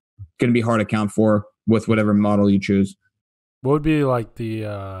and going to be hard to account for with whatever model you choose. What would be like the,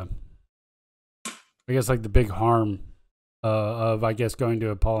 I guess like the big harm of, I guess, going to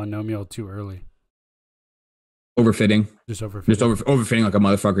a polynomial too early? overfitting. Just overfitting. Just overfitting like a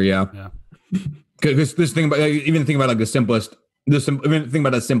motherfucker. Yeah. Because this thing about even think about like the simplest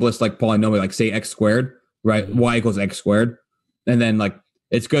like polynomial, like say x squared, right? Mm-hmm. Y equals x squared, and then like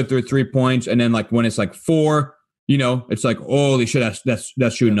it's good through 3 points, and then like when it's like 4, you know, it's like holy shit, that's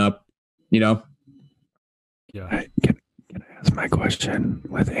shooting up, you know. Yeah. Can I ask my question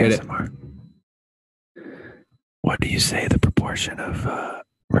with ASMR? What do you say the proportion of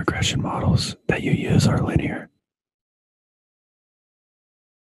regression models that you use are linear?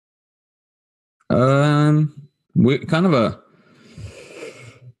 We kind of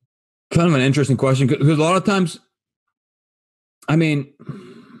an interesting question because a lot of times, I mean,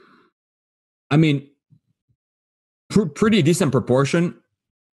 pretty decent proportion,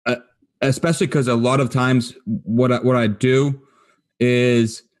 especially because a lot of times what I do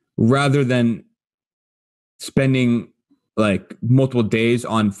is rather than spending like multiple days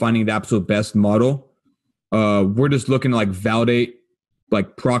on finding the absolute best model, we're just looking to like validate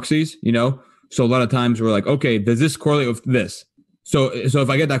like proxies, you know. So a lot of times we're like, okay, does this correlate with this? So if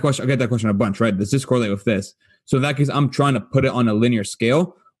I get that question a bunch, right? Does this correlate with this? So in that case, I'm trying to put it on a linear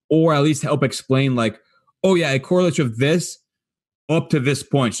scale, or at least help explain like, oh yeah, it correlates with this up to this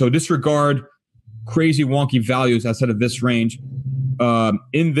point. So disregard crazy wonky values outside of this range.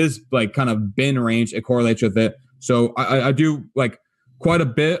 In this like kind of bin range, it correlates with it. So I do like quite a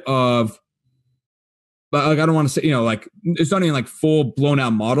bit of, like, I don't want to say, you know, like it's not even like full blown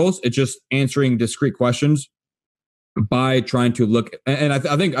out models. It's just answering discrete questions by trying to look. And I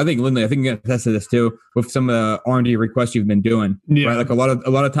think Lindley, I think you can attest to this too with some of the R&D requests you've been doing. Yeah. Right? Like a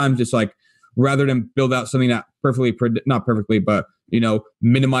lot of times it's like rather than build out something that not perfectly, but you know,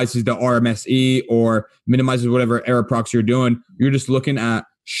 minimizes the RMSE or minimizes whatever error proxy you're doing. You're just looking at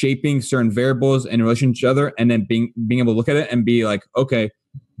shaping certain variables in relation to each other, and then being able to look at it and be like, okay,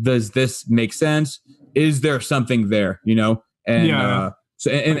 does this make sense? Is there something there, you know? And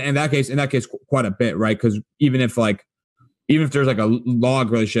so in that case, quite a bit, right? Because even if there's like a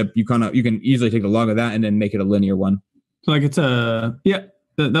log relationship, you can easily take the log of that and then make it a linear one. So like it's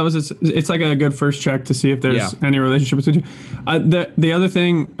it's like a good first check to see if there's any relationship between you. The other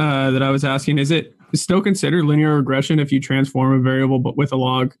thing that I was asking, is it still considered linear regression if you transform a variable but with a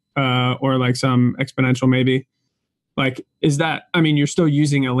log or like some exponential maybe? Like, is that, I mean, you're still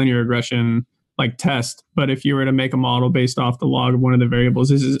using a linear regression like test, but if you were to make a model based off the log of one of the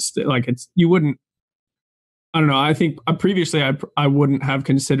variables, is it like you wouldn't, I don't know. I think previously I wouldn't have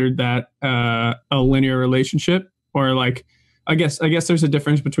considered that a linear relationship, or like, I guess there's a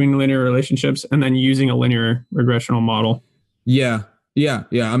difference between linear relationships and then using a linear regressional model. Yeah.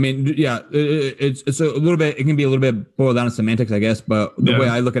 I mean, it's a little bit, it can be a little bit boiled down to semantics, I guess. But the way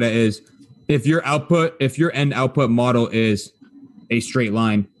I look at it is if your end output model is a straight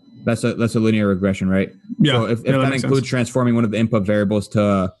line, that's a linear regression, right? Yeah. So if that includes transforming one of the input variables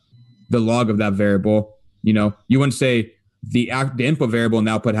to the log of that variable, you know, you wouldn't say the input variable and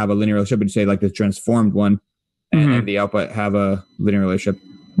the output have a linear relationship, but you say like the transformed one and the output have a linear relationship.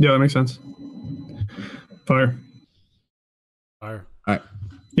 Yeah, that makes sense. Fire. All right.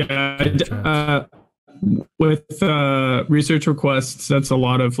 Yeah. With research requests, that's a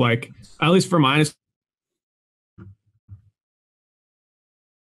lot of like, at least for mine.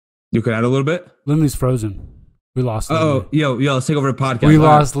 You could add a little bit? Lindley's frozen. We lost Lindley. Oh, yo, let's take over the podcast. We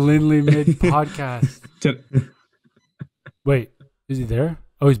lost Lindley mid-podcast. Wait, is he there?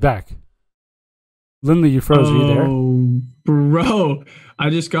 Oh, he's back. Lindley, you froze. Are you there? Oh, bro. I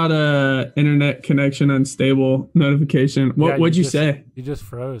just got a internet connection unstable notification. What'd you say? You just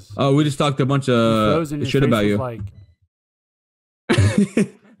froze. Oh, we just talked a bunch of shit about you. Like... you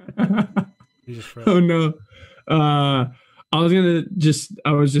just froze. Oh, no. I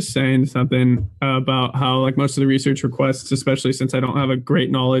was just saying something about how like most of the research requests, especially since I don't have a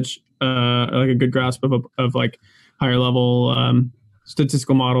great knowledge, like a good grasp of like higher level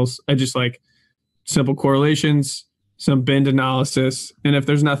statistical models, I just like simple correlations, some binned analysis, and if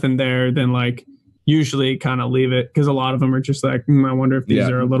there's nothing there, then like usually kind of leave it, because a lot of them are just like, I wonder if these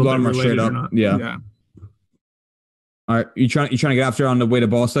are a little bit related or not. Yeah. All right, you trying to get after on the weighted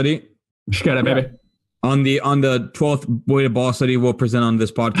ball study? Just got it, baby. On the 12th weighted ball study we'll present on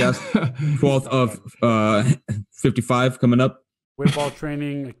this podcast, 12th of 55 coming up. Weighted ball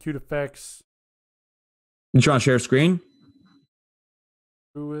training, acute effects. You trying to share screen?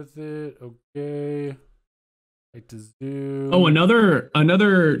 Through with it, okay. Like to zoom. Oh,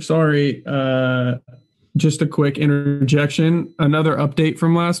 another. Sorry, just a quick interjection. Another update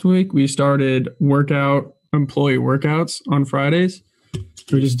from last week. We started employee workouts on Fridays.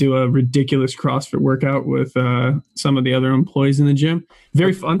 We just do a ridiculous CrossFit workout with some of the other employees in the gym.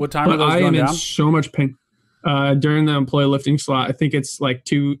 Very fun. What time are those going down? I am in so much pain. during the employee lifting slot. I think it's like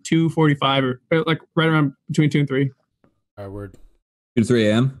 2:45 or like right around between 2 and 3. All right, word. 2 to 3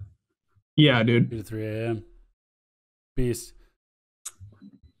 a.m. Yeah, dude. 2 to 3 a.m. Peace.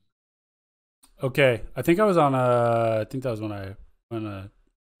 Okay, I think I was on I think that was when I went to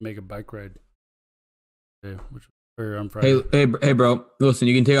make a bike ride. Okay, or on Friday. Hey, bro. Listen,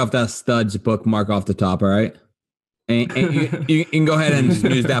 you can take off that studs bookmark off the top, all right? And you can go ahead and just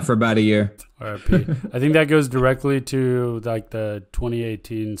use that for about a year. RIP. I think that goes directly to like the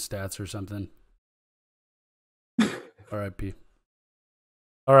 2018 stats or something. RIP.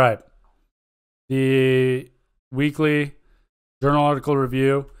 All right. The weekly journal article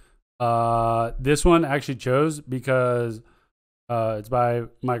review. This one actually chose because it's by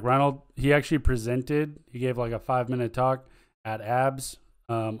Mike Reynolds. He actually presented. He gave like a 5-minute talk at ABBS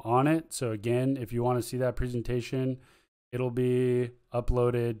on it. So again, if you want to see that presentation, it'll be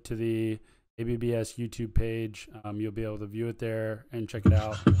uploaded to the ABBS YouTube page. You'll be able to view it there and check it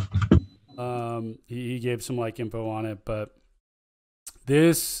out. He gave some like info on it, but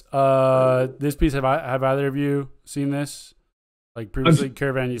this piece, have either of you seen this? Like previously,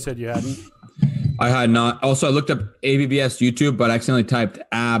 Caravan, you said you hadn't. I had not. Also, I looked up ABBS YouTube, but I accidentally typed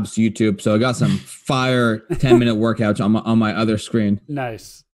ABBS YouTube, so I got some fire 10-minute workouts on my other screen.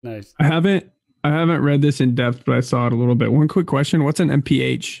 Nice. I haven't read this in depth, but I saw it a little bit. One quick question: what's an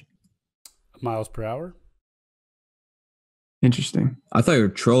MPH? Miles per hour. Interesting. I thought you were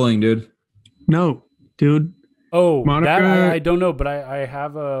trolling, dude. No, dude. Oh, Monica, that I don't know, but I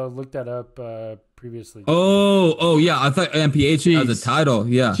have looked that up previously. Oh, yeah. I thought MPH as a title.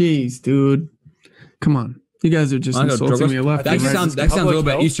 Yeah. Jeez, dude. Come on. You guys are just insulting me left. That sounds a little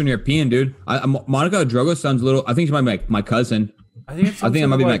bit Eastern European, dude. Monica Drogo sounds a little. I think she might be my cousin. I think it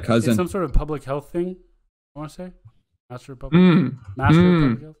might be my cousin. It's some sort of public health thing. I want to say Master of Public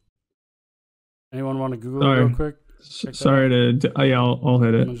Health. Anyone want to Google it real quick? Sorry to. Yeah, I'll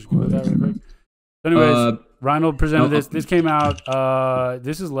hit it. Just Google that real quick. Anyways, Reinhold presented this. This came out.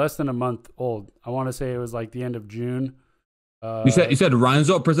 This is less than a month old. I want to say it was like the end of June. You said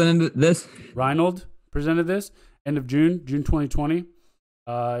Reinhold presented this? Reinhold presented this end of June 2020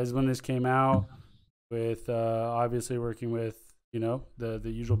 is when this came out. With obviously working with the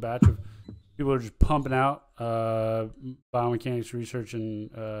usual batch of people who are just pumping out biomechanics research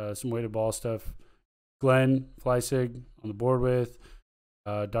and some weighted ball stuff. Glenn Fleissig on the board with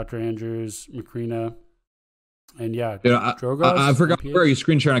Dr. Andrews, Macrina. And yeah, dude, I forgot where you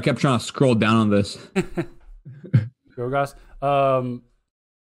screen share. I kept trying to scroll down on this. Drogos.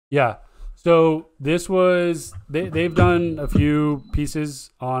 Yeah. So this was they've done a few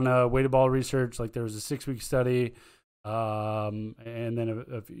pieces on weighted ball research. Like there was a 6-week study, and then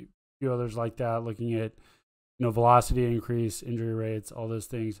a few others like that, looking at velocity increase, injury rates, all those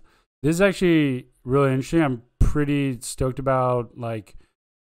things. This is actually really interesting. I'm pretty stoked about like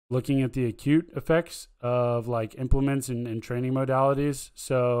looking at the acute effects of like implements and training modalities.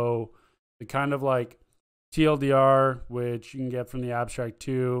 So the kind of like TLDR, which you can get from the abstract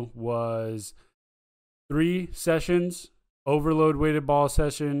 2, was 3 sessions, overload weighted ball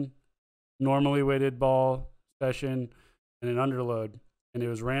session, normally weighted ball session, and an underload. And it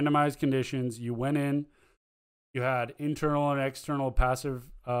was randomized conditions. You went in, you had internal and external passive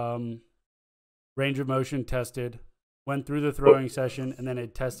range of motion tested, went through the throwing session, and then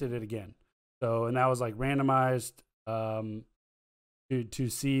it tested it again. So, and that was like randomized to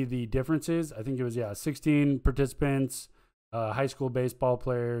see the differences. I think it was 16 participants, high school baseball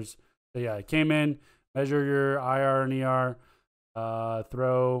players. So yeah, it came in, measure your IR and ER,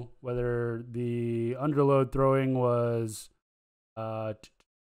 throw whether the underload throwing was 5,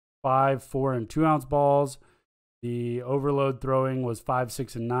 4, and 2 ounce balls. The overload throwing was 5,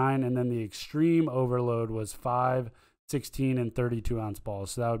 6, and 9, and then the extreme overload was 5, 16, and 32 ounce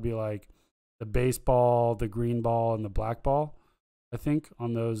balls. So that would be like the baseball, the green ball, and the black ball. I think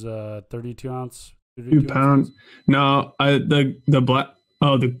on those 32 ounce. 2 pounds. No, the black.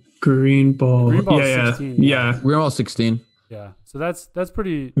 Oh, the green ball. The green ball is 16. Yeah. We're all 16. Yeah. So that's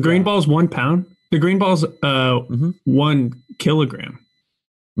pretty. The green ball is 1 pound. The green ball's 1 kilogram.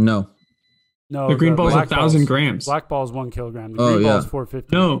 No. The green ball is 1,000 grams. Black ball is 1 kilogram. The green ball is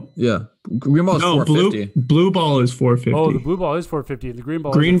 450. No. Yeah. Green ball is 450. Blue ball is 450. Oh, the blue ball is 450. The green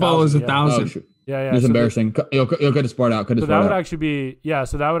ball is 1,000. Oh, yeah. It's embarrassing. You'll cut this part out. So that would actually be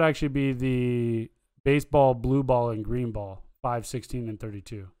So that would actually be the baseball, blue ball, and green ball. 5, 16, and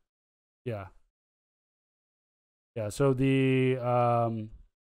 32. Yeah. Yeah. So the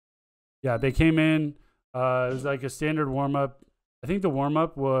they came in. It was like a standard warm up. I think the warm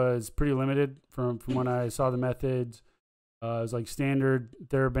up was pretty limited from when I saw the methods. It was like standard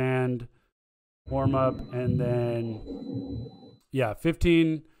TheraBand, warm up, and then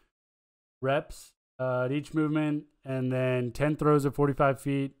 15 reps at each movement, and then 10 throws at 45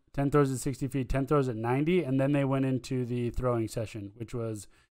 feet, 10 throws at 60 feet, 10 throws at 90, and then they went into the throwing session, which was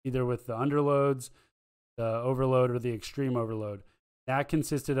either with the underloads, the overload, or the extreme overload. That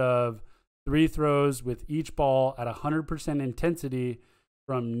consisted of 3 throws with each ball at 100% intensity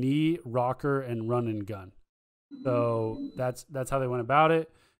from knee, rocker, and run and gun. So that's how they went about it.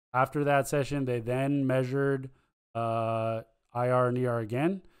 After that session, they then measured IR and ER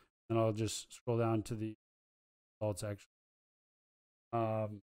again, and I'll just scroll down to the results. Actually,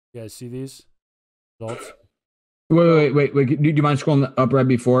 you guys see these results? Wait. Do you mind scrolling up right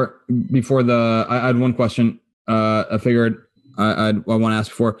before the? I had one question. I figured I want to ask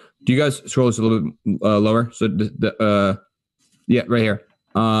before. Do you guys scroll this a little bit lower? So right here.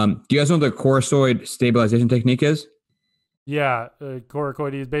 Do you guys know what the coracoid stabilization technique is? Yeah,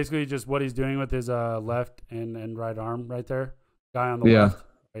 coracoid is basically just what he's doing with his left and right arm right there. Guy on the left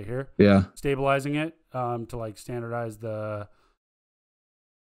right here. Yeah. Stabilizing it to like standardize the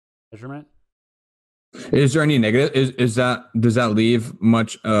measurement. Is there any negative? Does that leave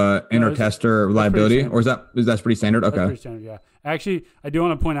much inter-tester reliability, or is that pretty standard? Okay. That's pretty standard, yeah. Actually, I do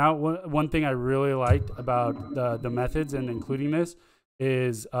want to point out one thing I really liked about the methods and including this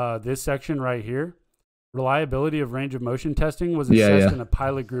is this section right here. Reliability of range of motion testing was assessed in a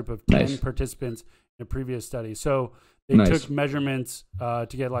pilot group of 10 participants in a previous study. So they took measurements to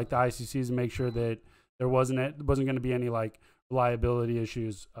get like the ICCs and make sure that there wasn't going to be any like reliability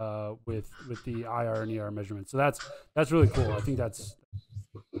issues with the IR and ER measurements. So that's really cool. I think that's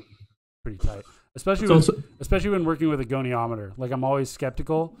pretty tight, especially when working with a goniometer. Like I'm always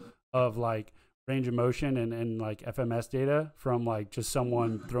skeptical of like range of motion and like FMS data from like just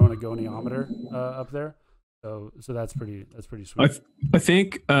someone throwing a goniometer up there. So that's pretty sweet. I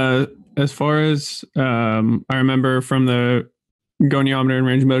think as far as I remember from the goniometer and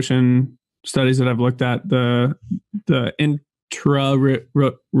range of motion studies that I've looked at, the intra-rater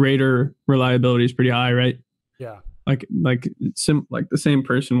reliability is pretty high, right? Yeah. Like the same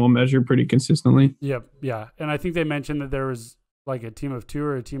person will measure pretty consistently. Yep. Yeah. And I think they mentioned that there was like a team of 2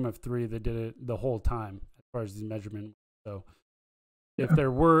 or a team of 3 that did it the whole time as far as the measurement. So if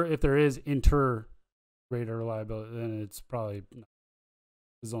there is inter-rater reliability, then it's probably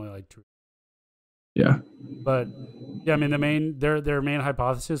there's only like 2. Yeah. But yeah, I mean their main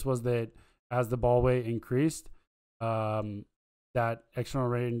hypothesis was that as the ball weight increased, that external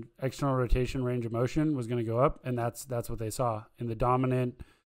rotation range of motion was going to go up, and that's what they saw in the dominant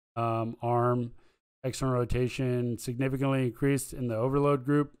arm. External rotation significantly increased in the overload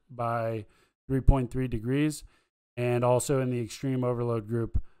group by 3.3 degrees, and also in the extreme overload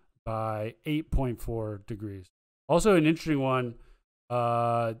group by 8.4 degrees. Also, an interesting one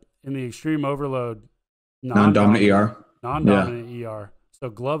in the extreme overload, non-dominant ER. So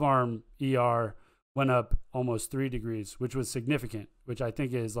glove arm ER went up almost 3 degrees, which was significant, which I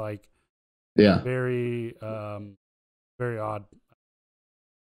think is like very very odd.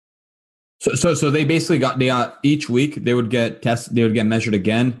 So they basically got each week they would get measured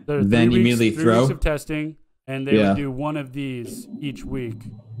again, then immediately throw 3 weeks of testing, and they would do one of these each week.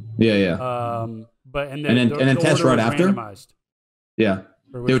 But then test right after. Randomized. Yeah,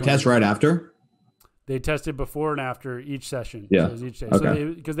 they would test right after. They tested before and after each session. Yeah, so each day. Okay.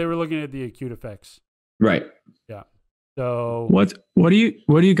 So because they were looking at the acute effects. Right. Yeah. So what do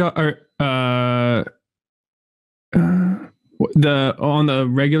you got? On the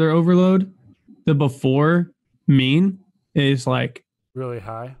regular overload, the before mean is like really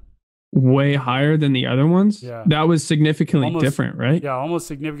high, way higher than the other ones. Yeah, that was significantly different, right? Yeah, almost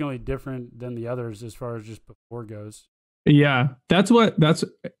significantly different than the others as far as just before goes. Yeah, that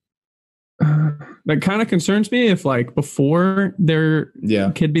kind of concerns me if like before there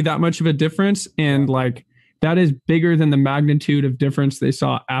could be that much of a difference, and like that is bigger than the magnitude of difference they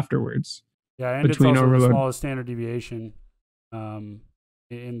saw afterwards. Yeah, and between it's also the smallest standard deviation in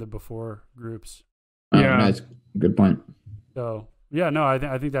the before groups. Yeah, nice. Good point. So yeah, no,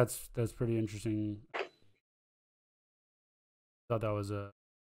 I think that's pretty interesting. Thought that was a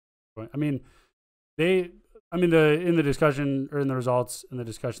point. I mean, in the discussion or in the results in the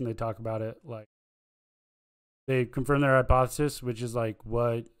discussion they talk about it, like they confirm their hypothesis, which is like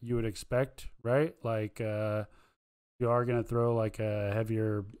what you would expect, right? Like you are going to throw like a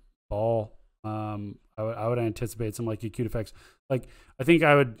heavier ball. I would anticipate some like acute effects. Like I think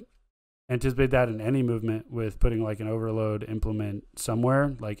I would anticipate that in any movement with putting like an overload implement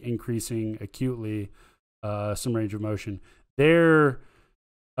somewhere, like increasing acutely some range of motion. Their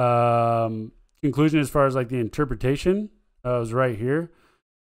conclusion as far as like the interpretation was right here.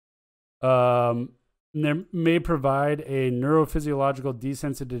 There may provide a neurophysiological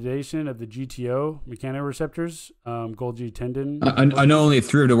desensitization of the GTO mechanoreceptors, Golgi tendon. I know only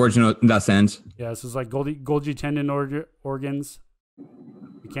 3 of the words in that sense. Yeah, so it's like Golgi tendon organs,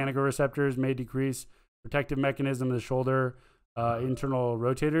 mechanoreceptors may decrease, protective mechanism of the shoulder, internal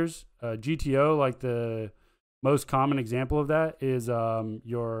rotators. GTO, like the most common example of that is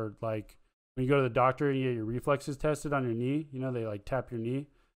your, like, when you go to the doctor and you get your reflexes tested on your knee, you know, they like tap your knee.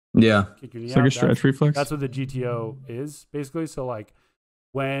 Yeah. Kick your knee it's like a stretch reflex. That's what the GTO is basically. So like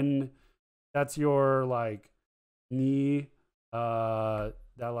when that's your like knee, that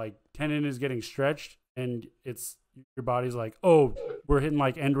like tendon is getting stretched and it's your body's like, oh, we're hitting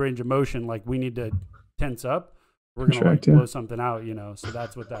like end range of motion. Like we need to tense up. We're going to like blow something out, you know? So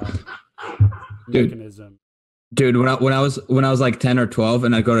that's what that mechanism. Dude, when I was like 10 or 12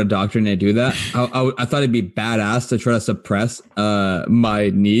 and I go to a doctor and they do that, I thought it'd be badass to try to suppress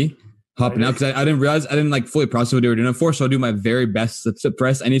my knee hopping out, because I didn't realize, I didn't like fully process what they were doing it for. So I'll do my very best to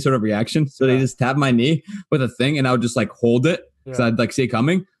suppress any sort of reaction. So they just tap my knee with a thing and I would just like hold it because I'd like see it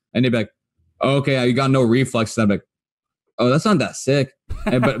coming and they'd be like, oh, okay, you got no reflex. And I'm like, oh, that's not that sick.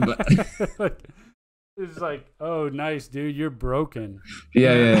 But it's like, oh, nice, dude, you're broken.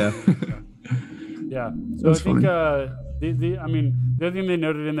 Yeah. Yeah. So that's I think the other thing they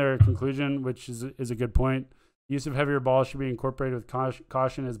noted in their conclusion, which is a good point, use of heavier balls should be incorporated with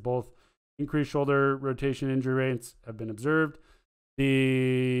caution, as both increased shoulder rotation injury rates have been observed.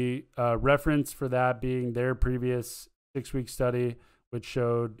 The reference for that being their previous 6-week study, which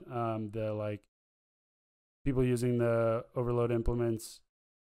showed the like people using the overload implements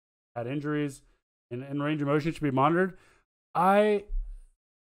had injuries, and range of motion should be monitored.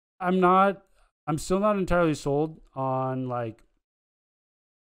 I'm still not entirely sold on like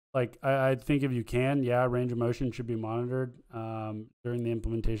I think if you can, range of motion should be monitored during the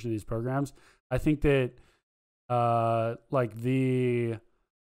implementation of these programs. I think that like the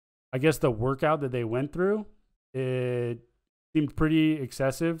workout that they went through, it seemed pretty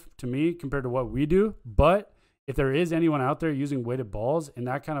excessive to me compared to what we do. But if there is anyone out there using weighted balls in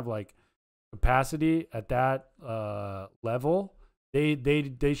that kind of like capacity at that level,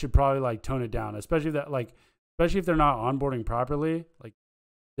 they should probably like tone it down, especially if they're not onboarding properly. Like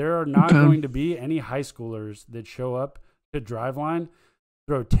there are not going to be any high schoolers that show up to Driveline,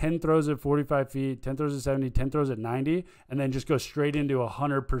 throw 10 throws at 45 feet, 10 throws at 70, 10 throws at 90, and then just go straight into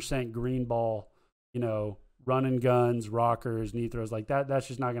 100% green ball, you know, running guns, rockers, knee throws like that. That's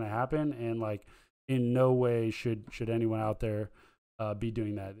just not going to happen. And like in no way should anyone out there be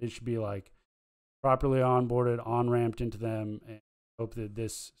doing that. It should be like properly onboarded, on-ramped into them, and hope that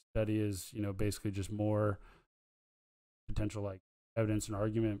this study is, you know, basically just more potential like evidence and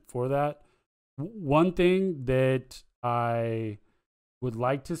argument for that. One thing that I would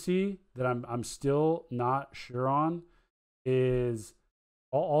like to see that I'm still not sure on is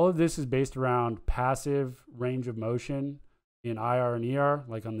all of this is based around passive range of motion in IR and ER,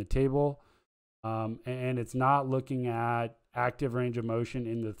 like on the table, and it's not looking at active range of motion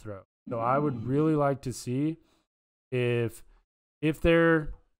in the throw. So I would really like to see if since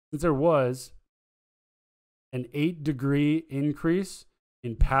there was an 8-degree increase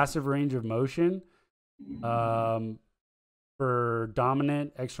in passive range of motion for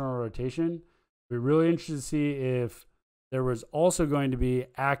dominant external rotation, we're really interested to see if there was also going to be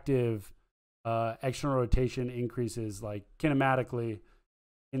active external rotation increases, like kinematically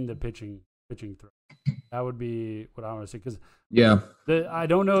in the pitching throw. That would be what I want to say, because I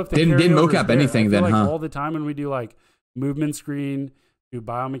don't know if they didn't mocap anything. Then like all the time when we do like movement screen to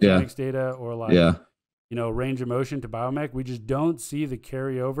biomechanics data, or like you know, range of motion to biomech, we just don't see the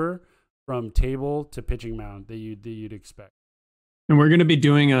carryover from table to pitching mound that you'd expect. And we're going to be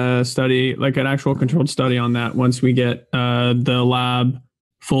doing a study, like an actual controlled study on that once we get the lab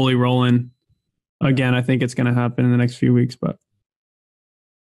fully rolling. Again, I think it's going to happen in the next few weeks. But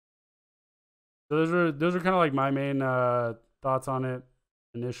so those are kind of like my main thoughts on it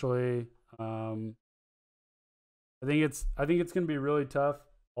initially. I think it's going to be really tough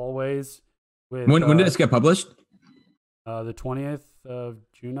always. With, when did this get published? The 20th of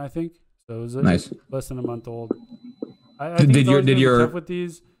June, I think. So it was nice. Less than a month old. I think did your tough with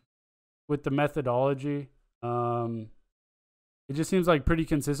these, with the methodology? It just seems like pretty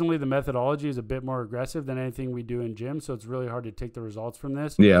consistently the methodology is a bit more aggressive than anything we do in gym. So it's really hard to take the results from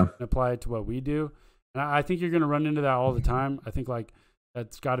this and apply it to what we do. And I think you're going to run into that all the time. I think like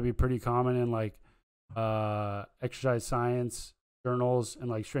that's got to be pretty common in like exercise science journals and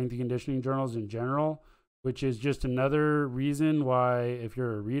like strength and conditioning journals in general, which is just another reason why, if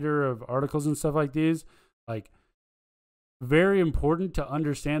you're a reader of articles and stuff like these, like very important to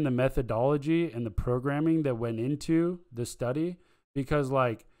understand the methodology and the programming that went into the study, because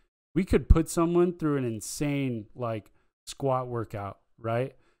like we could put someone through an insane like squat workout,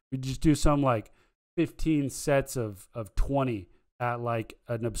 right? We just do some like 15 sets of 20 at like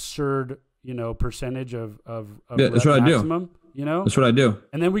an absurd, you know, percentage of that's what maximum, I do. You know, that's what I do.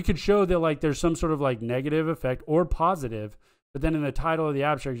 And then we could show that like there's some sort of like negative effect or positive, but then in the title of the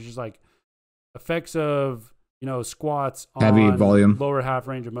abstract, it's just like effects of, you know, squats on heavy volume, lower half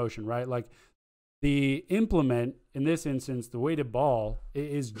range of motion, right? Like the implement in this instance, the weighted ball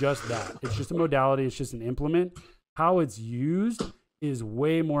is just that. It's just a modality. It's just an implement. How it's used is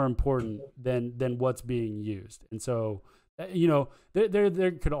way more important than what's being used. And so, you know,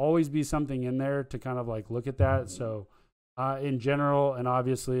 there could always be something in there to kind of like look at that. So in general, and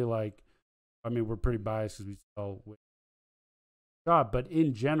obviously like, I mean, we're pretty biased because we sell job, but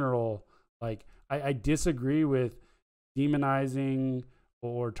in general, like I disagree with demonizing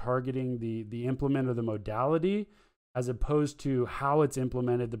or targeting the implement or the modality as opposed to how it's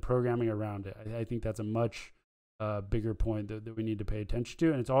implemented, the programming around it. I think that's a much bigger point that we need to pay attention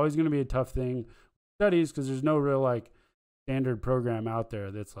to. And it's always going to be a tough thing with studies because there's no real like standard program out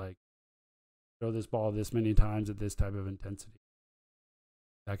there that's like throw this ball this many times at this type of intensity.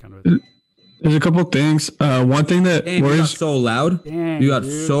 That kind of thing. There's a couple of things. One thing that you got so loud. Dang, you got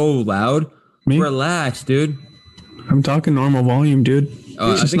dude. so loud. Me? Relax, dude. I'm talking normal volume, dude.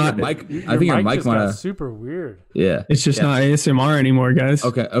 I think your mic. I think your mic just got super weird. Yeah, it's just not ASMR anymore, guys.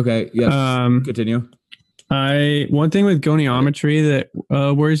 Okay. Yeah. Continue. One thing with goniometry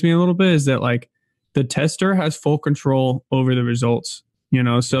that worries me a little bit is that like the tester has full control over the results. You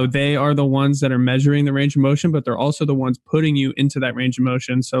know, so they are the ones that are measuring the range of motion, but they're also the ones putting you into that range of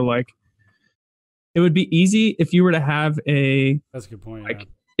motion. So like, it would be easy if you were to have That's a good point. Like,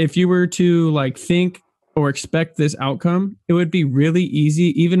 if you were to like think or expect this outcome, it would be really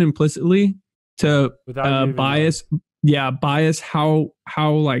easy, even implicitly, to bias how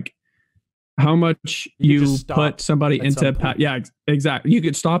much you put somebody into. Yeah, exactly. You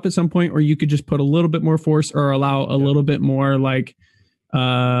could stop at some point, or you could just put a little bit more force or allow a little bit more like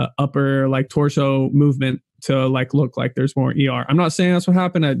upper like torso movement to like look like there's more ER. I'm not saying that's what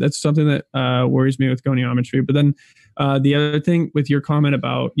happened. That's something that worries me with goniometry. But then the other thing with your comment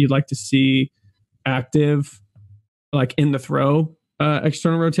about you'd like to see active like in the throw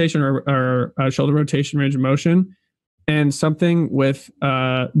external rotation or shoulder rotation range of motion, and something with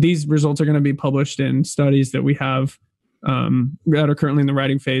these results are going to be published in studies that we have that are currently in the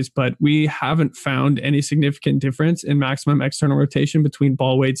writing phase, but we haven't found any significant difference in maximum external rotation between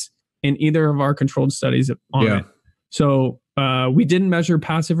ball weights in either of our controlled studies on it. So we didn't measure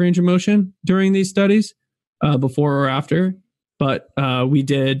passive range of motion during these studies before or after, but we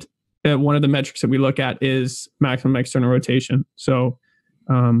did. One of the metrics that we look at is maximum external rotation. So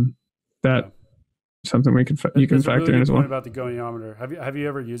that something you can factor in as well. About the goniometer, have you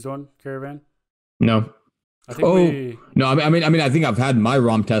ever used one, Caravan? No. I think I've had my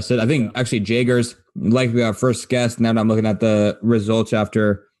ROM tested. I think actually Jager's likely our first guest. Now that I'm looking at the results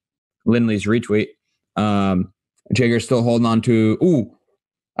after Lindley's retweet, Jager's still holding on to.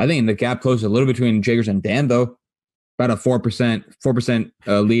 I think the gap closed a little between Jager's and Dan though, about a 4%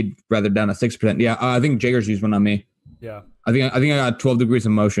 lead rather than a 6%. Yeah, I think Jager's used one on me. Yeah, I think I got 12 degrees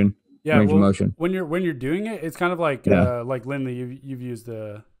of motion. Yeah, range of motion. When you're doing it, it's kind of like Lindley. You've used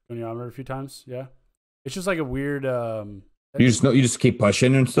the goniometer a few times. Yeah. It's just like a weird. You just keep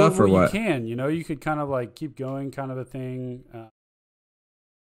pushing and stuff, or what? You could kind of like keep going, kind of a thing.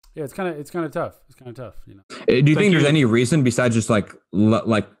 Yeah, it's kind of tough. It's kind of tough, you know. Do you think there's any reason besides just like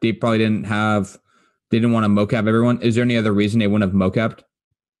they probably didn't want to mocap everyone? Is there any other reason they wouldn't have mocapped?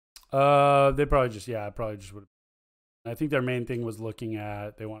 They probably just would. I think their main thing was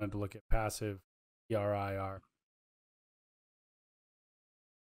they wanted to look at passive ERIR.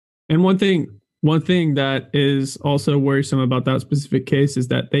 And one thing that is also worrisome about that specific case is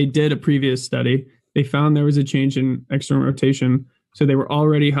that they did a previous study. They found there was a change in external rotation. So they were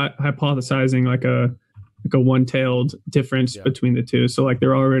already hypothesizing like a one-tailed difference between the two. So like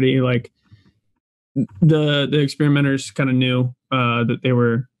they're already like the experimenters kind of knew that they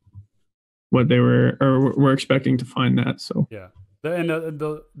were what they were expecting to find that. So yeah. And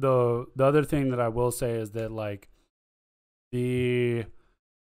the other thing that I will say is that like the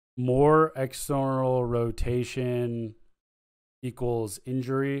more external rotation equals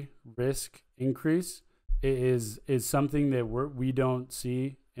injury risk increase is something that we don't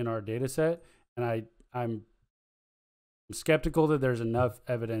see in our data set, and I'm skeptical that there's enough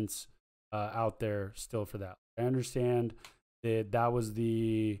evidence out there still for that. I understand that was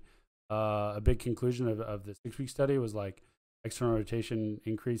a big conclusion of the 6-week study was like external rotation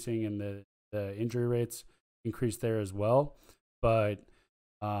increasing and the injury rates increase there as well. But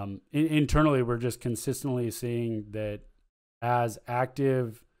internally, we're just consistently seeing that as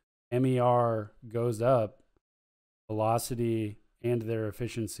active MER goes up, velocity and their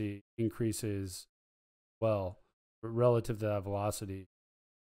efficiency increases well relative to that velocity.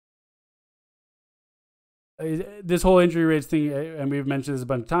 This whole injury rates thing, and we've mentioned this a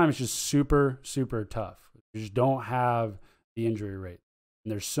bunch of times, is just super, super tough. You just don't have the injury rate,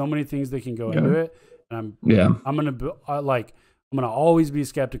 and there's so many things that can go into it. And I'm gonna always be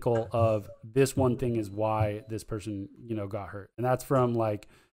skeptical of this one thing is why this person got hurt, and that's from like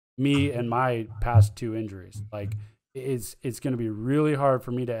me and my past 2 injuries. Like it's gonna be really hard for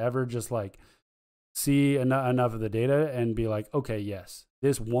me to ever just like see enough of the data and be like, okay, yes,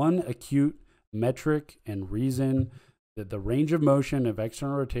 this one acute metric and reason that the range of motion of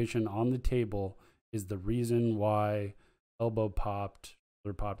external rotation on the table is the reason why elbow popped,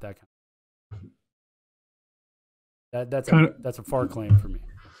 shoulder popped, that kind of. That's a far claim for me.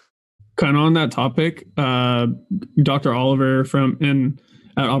 Kind of on that topic, Dr. Oliver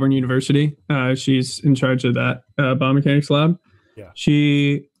at Auburn University, she's in charge of that biomechanics lab. Yeah,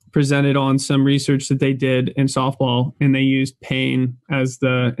 she presented on some research that they did in softball, and they used pain as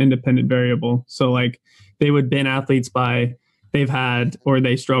the independent variable. So like they would bin athletes by they've had or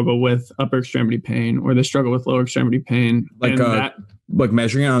they struggle with upper extremity pain or they struggle with lower extremity pain. Like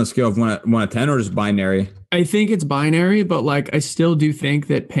measuring it on a scale of 1 to 10 or just binary? I think it's binary, but like I still do think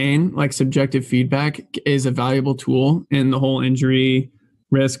that pain, like subjective feedback, is a valuable tool in the whole injury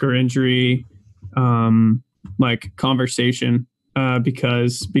risk or injury like conversation.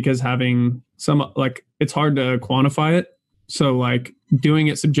 Because having some, like, it's hard to quantify it. So like doing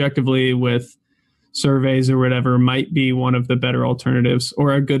it subjectively with surveys or whatever might be one of the better alternatives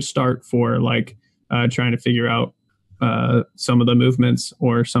or a good start for like trying to figure out some of the movements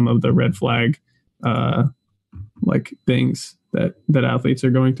or some of the red flag like things that athletes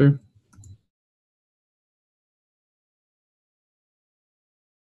are going through.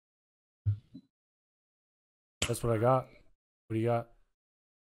 That's what I got. What do you got?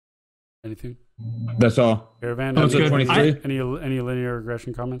 Anything? That's all. Caravan, Episode 23. Any linear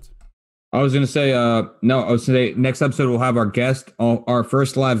regression comments? I was going to say, no, I was going to say next episode we'll have our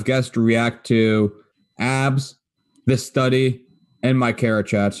first live guest react to ABBS, this study, and my Cara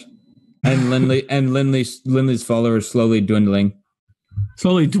chats. And Lindley's followers slowly dwindling.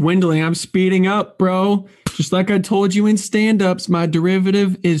 I'm speeding up, bro. Just like I told you in stand-ups, my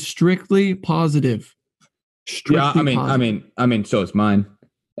derivative is strictly positive. I mean, so is mine.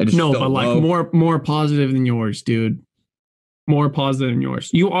 No, but like more positive than yours, dude. More positive than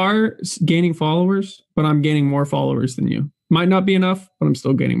yours. You are gaining followers, but I'm gaining more followers than you. Might not be enough, but I'm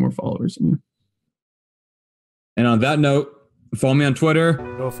still gaining more followers than you. And on that note, follow me on Twitter.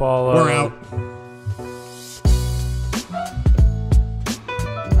 Go follow. We're out.